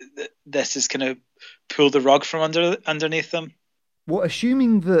this is going to pull the rug from underneath them. Well,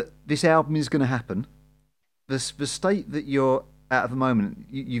 assuming that this album is going to happen, the state that you're at the moment,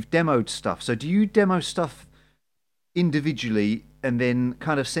 you've demoed stuff. So do you demo stuff individually and then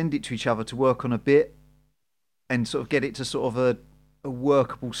kind of send it to each other to work on a bit and sort of get it to sort of a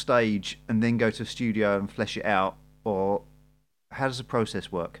workable stage and then go to a studio and flesh it out? Or how does the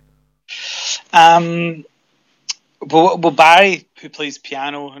process work? Well, Barry, who plays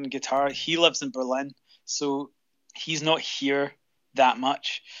piano and guitar, he lives in Berlin, so he's not here that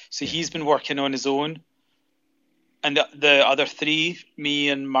much. So he's been working on his own, and the other three, me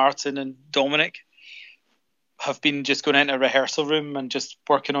and Martin and Dominic, have been just going into a rehearsal room and just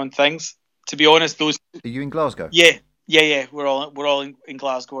working on things. To be honest, those. Are you in Glasgow? Yeah. We're all in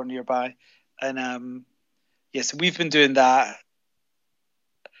Glasgow or nearby, and so we've been doing that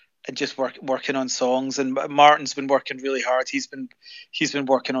and just working on songs. And Martin's been working really hard. He's been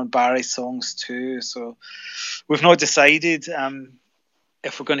working on Barry's songs too. So we've not decided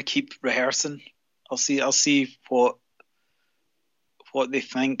if we're going to keep rehearsing. I'll see what they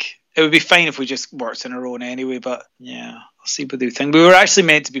think. It would be fine if we just worked on our own anyway. But yeah, I'll see what they think. We were actually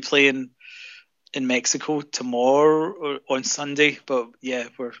meant to be playing in Mexico tomorrow or on Sunday, but yeah,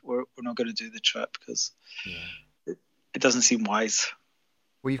 we're not going to do the trip because it doesn't seem wise.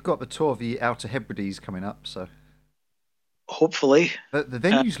 Well, you've got the tour of the Outer Hebrides coming up, so hopefully. The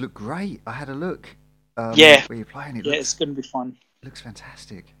venues look great. I had a look. Where you're playing it. It's going to be fun. It looks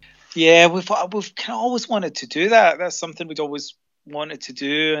fantastic. Yeah, we've kind of always wanted to do that. That's something we'd always wanted to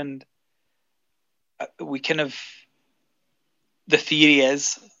do, and we kind of. The theory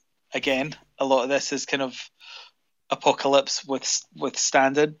is, again, a lot of this is kind of Apocalypse with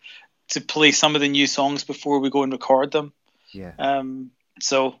standard to play some of the new songs before we go and record them. Yeah.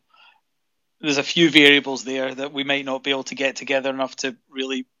 So there's a few variables there that we might not be able to get together enough to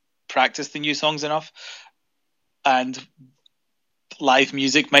really practice the new songs enough, and live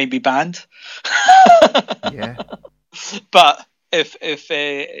music might be banned. Yeah. But if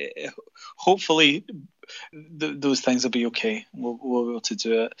hopefully those things will be okay. We'll be able to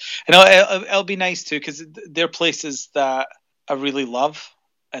do it, and it'll be nice too because they're places that I really love,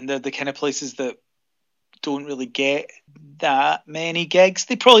 and they're the kind of places that don't really get that many gigs.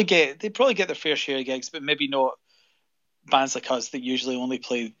 They probably get their fair share of gigs, but maybe not bands like us that usually only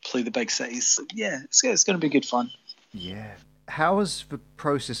play the big cities. So yeah, it's going to be good fun. Yeah. How has the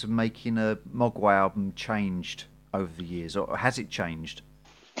process of making a Mogwai album changed over the years, or has it changed?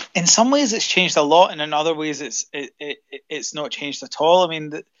 In some ways, it's changed a lot, and in other ways, it's not changed at all. I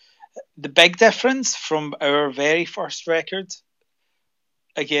mean, the big difference from our very first record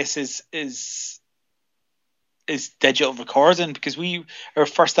I guess, is digital recording, because our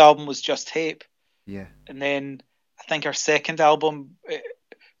first album was just tape. Yeah. And then I think our second album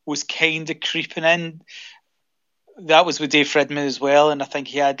was kind of creeping in. That was with Dave Fridman as well, and I think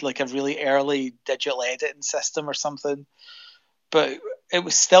he had like a really early digital editing system or something. But it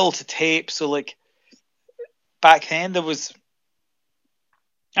was still to tape, so like back then there was,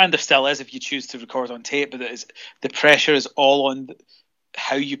 and there still is if you choose to record on tape, but the pressure is all on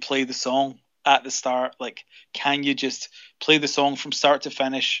how you play the song at the start. Like, can you just play the song from start to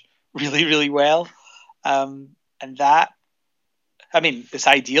finish really, really well? And that, I mean, it's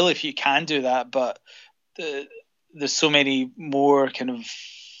ideal if you can do that, but there's so many more kind of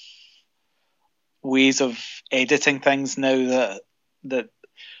ways of editing things now that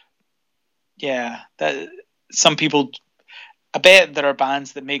some people, I bet there are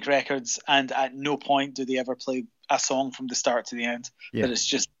bands that make records and at no point do they ever play a song from the start to the end. Yeah. That it's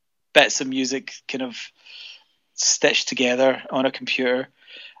just bits of music kind of stitched together on a computer.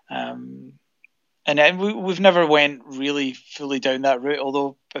 And then we've never went really fully down that route,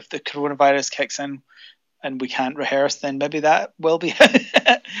 although if the coronavirus kicks in and we can't rehearse, then maybe that will be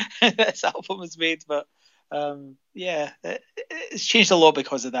this album is made. But it's changed a lot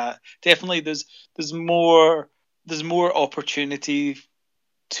because of that. Definitely there's more opportunity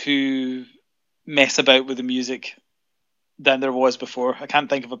to mess about with the music than there was before. I can't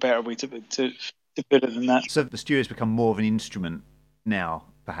think of a better way to put it than that. So the studio's become more of an instrument now,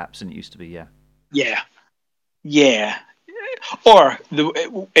 perhaps, than it used to be. Yeah. Or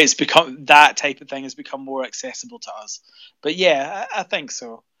it's become, that type of thing has become more accessible to us. But yeah, I think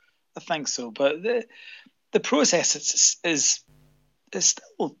so. But the process is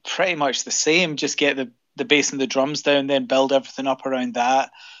still pretty much the same. Just get the bass and the drums down, then build everything up around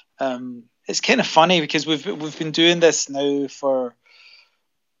that. It's kind of funny because we've been doing this now for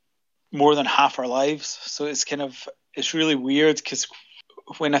more than half our lives, so it's really weird because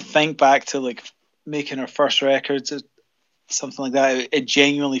when I think back to like making our first records, something like that, it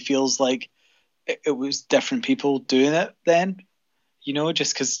genuinely feels like it was different people doing it then,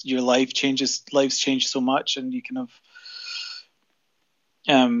 just because your lives change so much, and you kind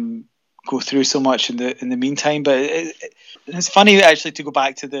of go through so much in the meantime. But it's funny actually to go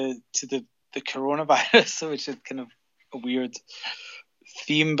back to the coronavirus, which is kind of a weird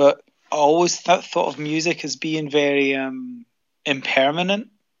theme, but I always thought of music as being very impermanent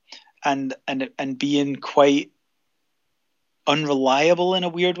and being quite unreliable in a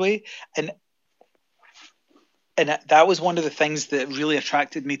weird way, and that was one of the things that really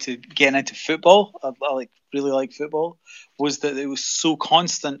attracted me to getting into football. I really like football, was that it was so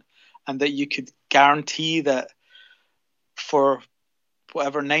constant and that you could guarantee that for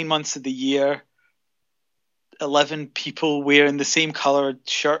whatever 9 months of the year, 11 people wearing the same coloured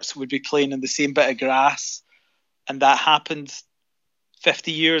shirts would be playing in the same bit of grass, and that happened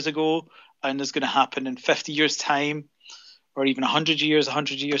 50 years ago and is going to happen in 50 years time, or even 100 years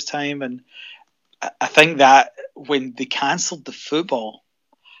time. And I think that when they cancelled the football,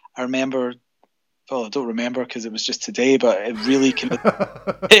 I remember, well, I don't remember because it was just today, but it really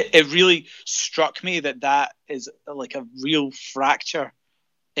it really struck me that is like a real fracture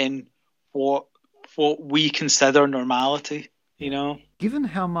in what we consider normality, Given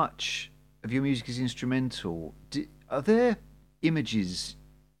how much of your music is instrumental, are there images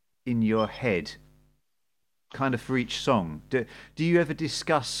in your head kind of for each song? Do you ever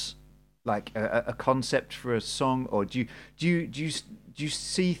discuss like a concept for a song, or do you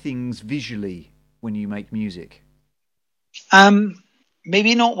see things visually when you make music?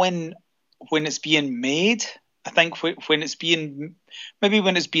 Maybe not when it's being made. I think when it's being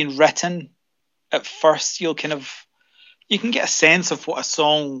written, at first you can get a sense of what a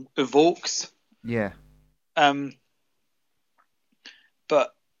song evokes. Yeah.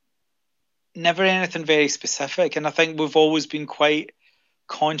 But never anything very specific. And I think we've always been quite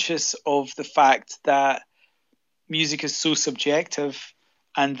conscious of the fact that music is so subjective,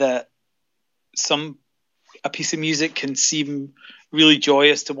 and that a piece of music can seem really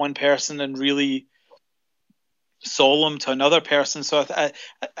joyous to one person and really solemn to another person. So I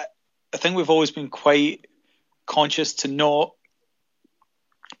think we've always been quite conscious to not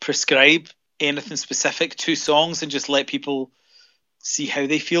prescribe anything specific to songs and just let people see how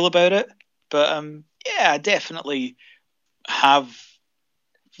they feel about it. But I definitely have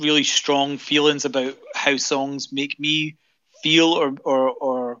really strong feelings about how songs make me feel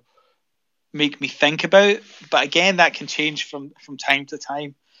or make me think about. But again, that can change from time to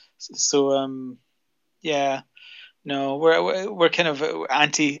time. So no, we're kind of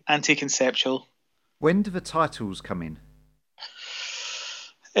anti-conceptual. When do the titles come in?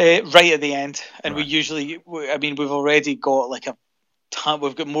 Right at the end, and Right. we've already got like a ton.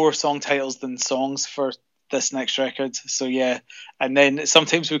 We've got more song titles than songs for this next record. So yeah, and then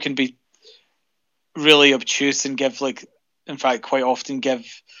sometimes we can be really obtuse and give in fact, quite often give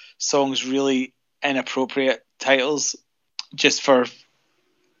songs really inappropriate titles just for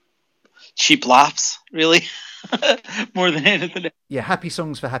cheap laughs, really, more than anything. Yeah, Happy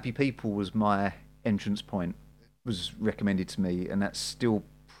Songs for Happy People was my entrance point. Was recommended to me, and that's still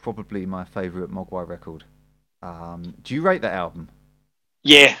probably my favourite Mogwai record. Do you rate that album?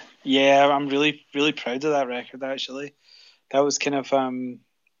 Yeah, yeah, I'm really, really proud of that record. Actually, that was kind of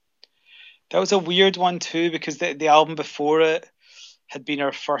that was a weird one too because the album before it had been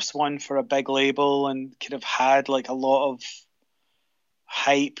our first one for a big label and kind of had like a lot of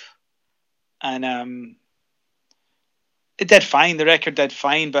hype, and it did fine. The record did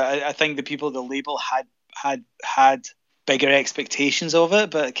fine, but I think the people at the label had bigger expectations of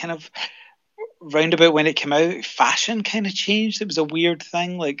it. But kind of roundabout when it came out, fashion kind of changed. It was a weird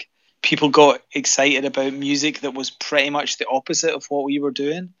thing. Like people got excited about music that was pretty much the opposite of what we were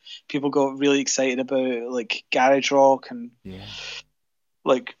doing. People got really excited about like garage rock and Yeah.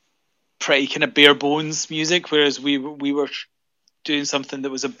 like pretty kind of bare bones music, whereas we were doing something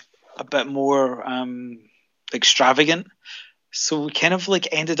that was a bit more extravagant. So we kind of like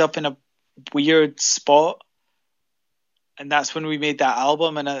ended up in a weird spot, and that's when we made that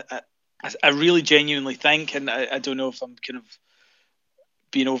album. And I really genuinely think, and I don't know if I'm kind of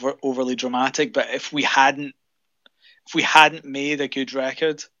being overly dramatic, but if we hadn't made a good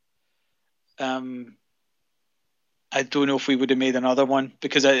record, I don't know if we would have made another one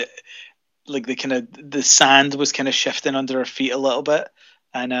because the sand was kind of shifting under our feet a little bit,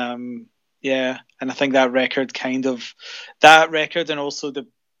 and yeah, and I think that record and also the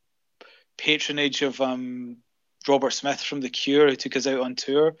patronage of Robert Smith from The Cure, who took us out on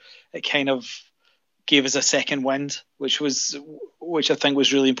tour, it kind of gave us a second wind, which I think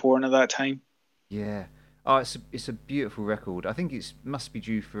was really important at that time. Yeah. Oh, it's a beautiful record. I think it must be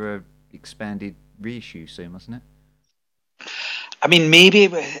due for a expanded reissue soon, mustn't it? I mean, maybe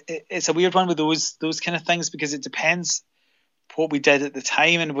it's a weird one with those kind of things because it depends what we did at the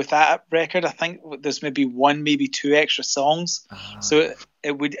time. And with that record, I think there's maybe one, maybe two extra songs, so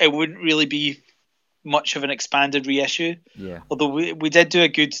it wouldn't really be much of an expanded reissue. Yeah. Although we did do a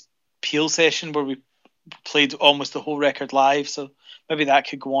good Peel session where we played almost the whole record live, so maybe that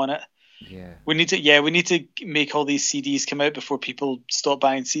could go on it. Yeah. We need to make all these CDs come out before people stop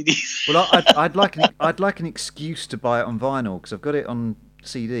buying CDs. Well, I'd like an excuse to buy it on vinyl because I've got it on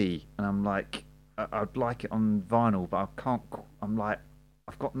CD and I'm like I'd like it on vinyl, but I can't. I'm like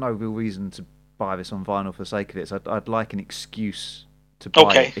I've got no real reason to buy this on vinyl for the sake of it. So I'd like an excuse to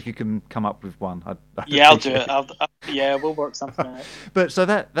buy it. If you can come up with one, I'd I'll do it. Yeah, we'll work something out. But so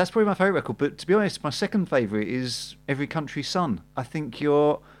that's probably my favourite record. But to be honest, my second favourite is Every Country's Son. I think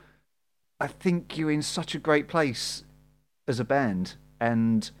you're in such a great place as a band,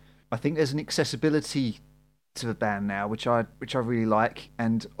 and I think there's an accessibility to the band now, which I really like,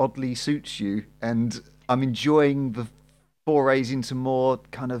 and oddly suits you. And I'm enjoying the forays into more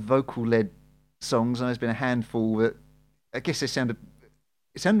kind of vocal-led songs. And there's been a handful that I guess it sounded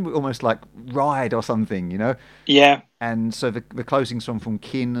almost like Ride or something, you know? Yeah. And so the closing song from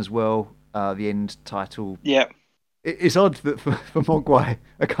Kin as well, the end title. Yeah. It's odd that for Mogwai,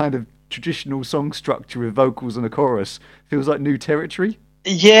 a kind of traditional song structure with vocals and a chorus feels like new territory.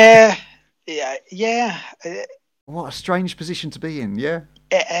 Yeah. What a strange position to be in, yeah?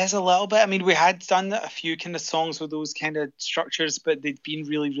 It is a little bit. I mean, we had done a few kind of songs with those kind of structures, but they'd been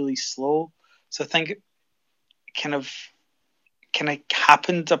really, really slow. So I think it kind of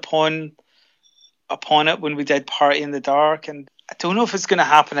happened upon it when we did Party in the Dark, and I don't know if it's going to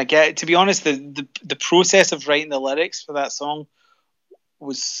happen again. To be honest, the process of writing the lyrics for that song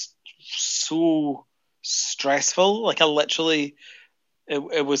was so stressful. Like I literally,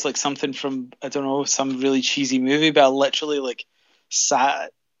 it was like something from, I don't know, some really cheesy movie, but I literally like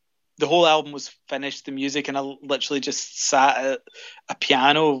sat. The whole album was finished, the music, and I literally just sat at a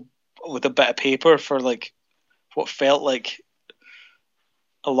piano with a bit of paper for like what felt like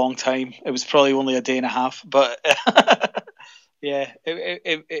a long time. It was probably only a day and a half, but yeah,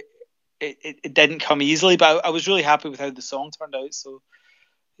 it didn't come easily. But I was really happy with how the song turned out. So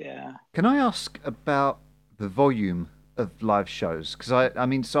yeah. Can I ask about the volume of live shows? Because I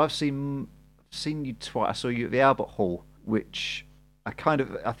mean, so I've seen you twice. I saw you at the Albert Hall, which I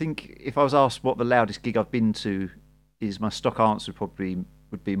think if I was asked what the loudest gig I've been to is, my stock answer would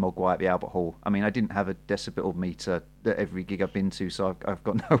be Mogwai at the Albert Hall. I mean, I didn't have a decibel meter at every gig I've been to, so I've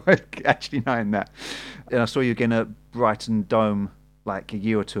got no way of actually knowing that. And I saw you again at Brighton Dome like a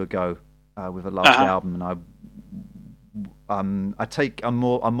year or two ago with a last Uh-huh. album, and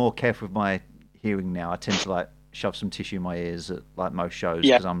I'm more careful with my hearing now. I tend to like shove some tissue in my ears at like most shows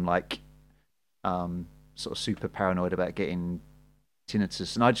Yeah. because I'm like sort of super paranoid about getting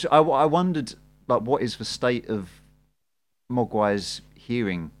tinnitus. And I wondered like what is the state of Mogwai's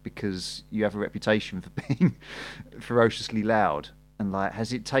hearing, because you have a reputation for being ferociously loud, and like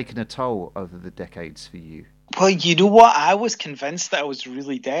has it taken a toll over the decades for you? Well, you know what? I was convinced that I was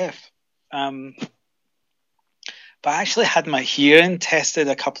really deaf. But I actually had my hearing tested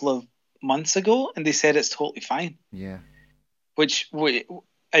a couple of months ago, and they said it's totally fine. Yeah.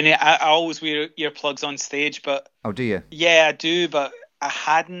 And I always wear earplugs on stage, but Oh, do you? yeah, I do. But I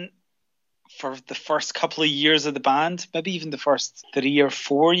hadn't for the first couple of years of the band, maybe even the first 3 or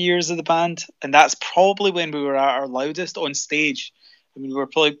 4 years of the band, and that's probably when we were at our loudest on stage. I mean, we were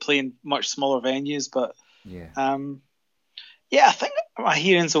probably playing much smaller venues, but Yeah. yeah, I think my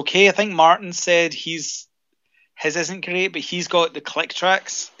hearing's okay. I think Martin said his isn't great, but he's got the click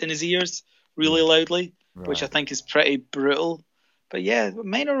tracks in his ears really loudly, which I Right. think is pretty brutal. But yeah,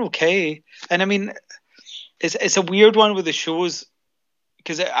 mine are okay. And I mean, it's a weird one with the shows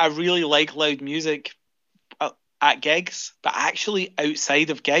because I really like loud music at gigs, but actually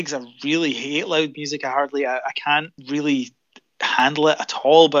outside of gigs, I really hate loud music. I can't really handle it at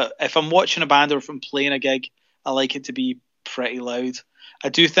all. But if I'm watching a band or if I'm playing a gig, I like it to be pretty loud. I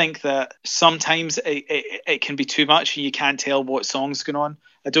do think that sometimes it can be too much and you can't tell what song's going on.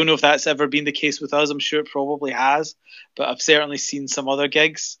 I don't know if that's ever been the case with us. I'm sure it probably has, but I've certainly seen some other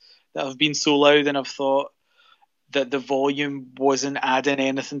gigs that have been so loud and I've thought that the volume wasn't adding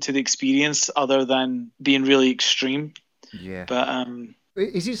anything to the experience other than being really extreme. Yeah. But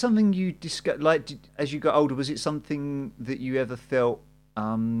Is it something you discuss as you got older? Was it something that you ever felt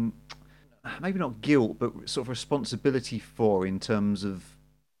maybe not guilt, but sort of responsibility for in terms of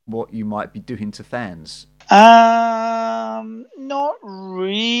what you might be doing to fans? not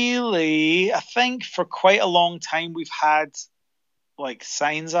really. I think for quite a long time we've had like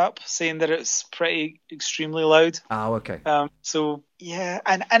signs up saying that it's pretty extremely loud. Oh, okay. So yeah,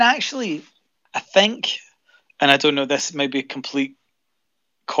 and actually, I think, and I don't know, this might be a complete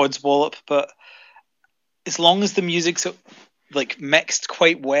codswallop, but as long as the music's like mixed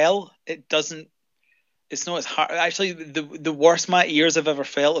quite well, it doesn't. It's not as hard. Actually, the worst my ears have ever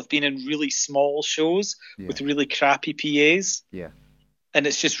felt have been in really small shows with really crappy PAs. Yeah. And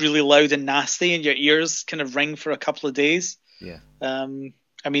it's just really loud and nasty, and your ears kind of ring for a couple of days. Yeah.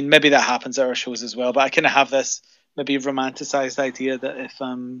 I mean, maybe that happens at our shows as well, but I kind of have this maybe romanticized idea that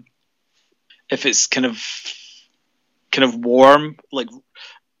if it's kind of warm, like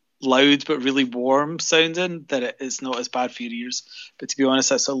loud but really warm sounding, that it is not as bad for your ears. But to be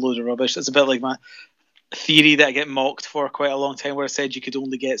honest, that's a load of rubbish. It's a bit like my theory that I get mocked for quite a long time, where I said you could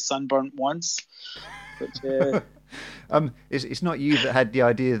only get sunburnt once. Which, it's not you that had the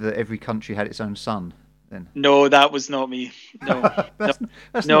idea that every country had its own sun, then? no, that was not me. No, that's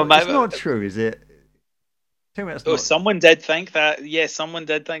no, not, it's not true, is it? Tell me that's not. Someone did think that. Yeah, someone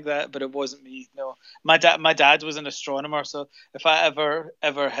did think that, but it wasn't me. No, my dad was an astronomer, so if I ever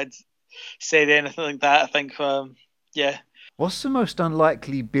had said anything like that, I think, yeah. What's the most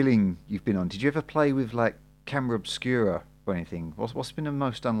unlikely billing you've been on? Did you ever play with like Camera Obscura or anything? What's been the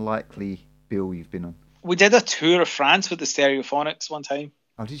most unlikely bill you've been on? We did a tour of France with the Stereophonics one time.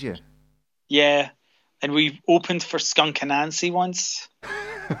 Oh, did you? Yeah, and we opened for Skunk Anansi once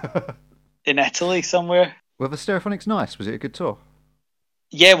in Italy somewhere. Well, the Stereophonics nice. Was it a good tour?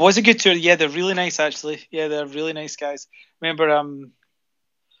 Yeah, it was a good tour. Yeah, they're really nice actually. Yeah, they're really nice guys. Remember,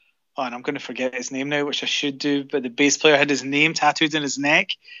 oh, and I'm going to forget his name now, which I should do, but the bass player had his name tattooed in his neck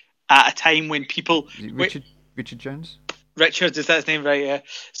at a time when people... Richard Jones? Richard, is that his name? Right, yeah.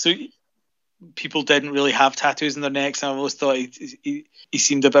 So people didn't really have tattoos in their necks, and I always thought he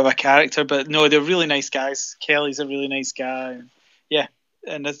seemed a bit of a character, but no, they're really nice guys. Kelly's a really nice guy. Yeah,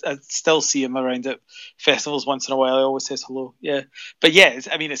 and I still see him around at festivals once in a while. He always says hello. Yeah, but yeah,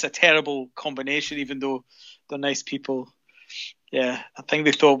 it's a terrible combination, even though they're nice people. Yeah, I think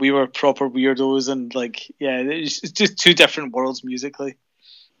they thought we were proper weirdos, and it's just two different worlds musically.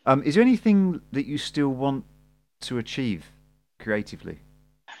 Is there anything that you still want to achieve creatively?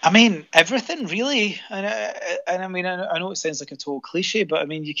 I mean, everything really, and I mean, I know it sounds like a total cliche, but I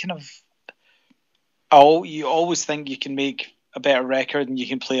mean, you always think you can make a better record and you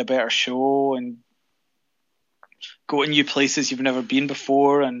can play a better show and go to new places you've never been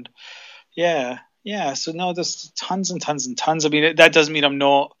before, and yeah. So no, there's tons and tons and tons. I mean, that doesn't mean I'm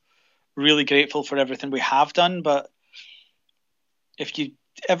not really grateful for everything we have done, but if you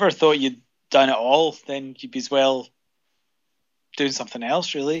ever thought you'd done it all, then you'd be as well doing something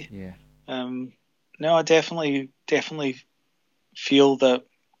else, really. Yeah. No, I definitely feel that.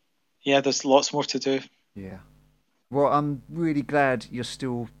 Yeah, there's lots more to do. Yeah. Well, I'm really glad you're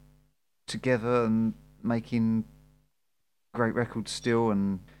still together and making great records still.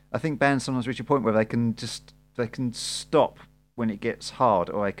 And I think bands sometimes reach a point where they can stop when it gets hard,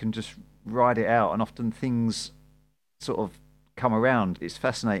 or they can just ride it out. And often things sort of come around. It's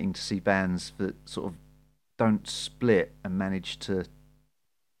fascinating to see bands that sort of don't split and manage to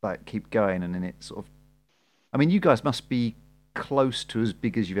like keep going. And then it sort of, I mean, you guys must be close to as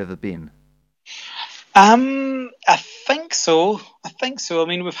big as you've ever been. I think so. I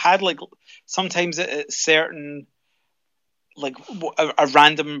mean, we've had like sometimes at certain, like a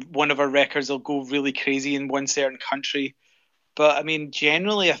random one of our records will go really crazy in one certain country, but I mean,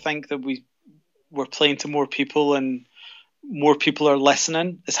 generally, I think that we're playing to more people and more people are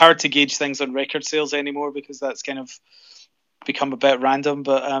listening. It's hard to gauge things on record sales anymore because that's kind of become a bit random.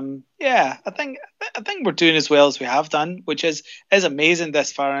 But yeah, I think we're doing as well as we have done, which is amazing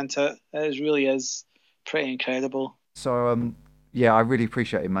this far into it. It really is pretty incredible. So yeah, I really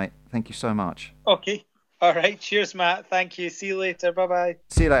appreciate it, mate. Thank you so much. Okay. All right. Cheers, Matt. Thank you. See you later. Bye-bye.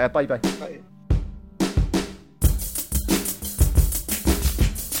 See you later. Bye-bye. Bye.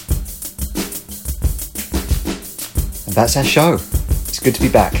 And that's our show. It's good to be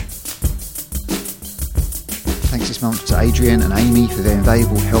back. Thanks this month to Adrian and Amy for their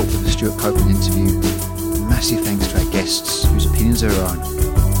invaluable help with the Stuart Copeland interview. Massive thanks to our guests whose opinions are our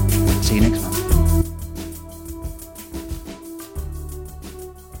own. See you next month.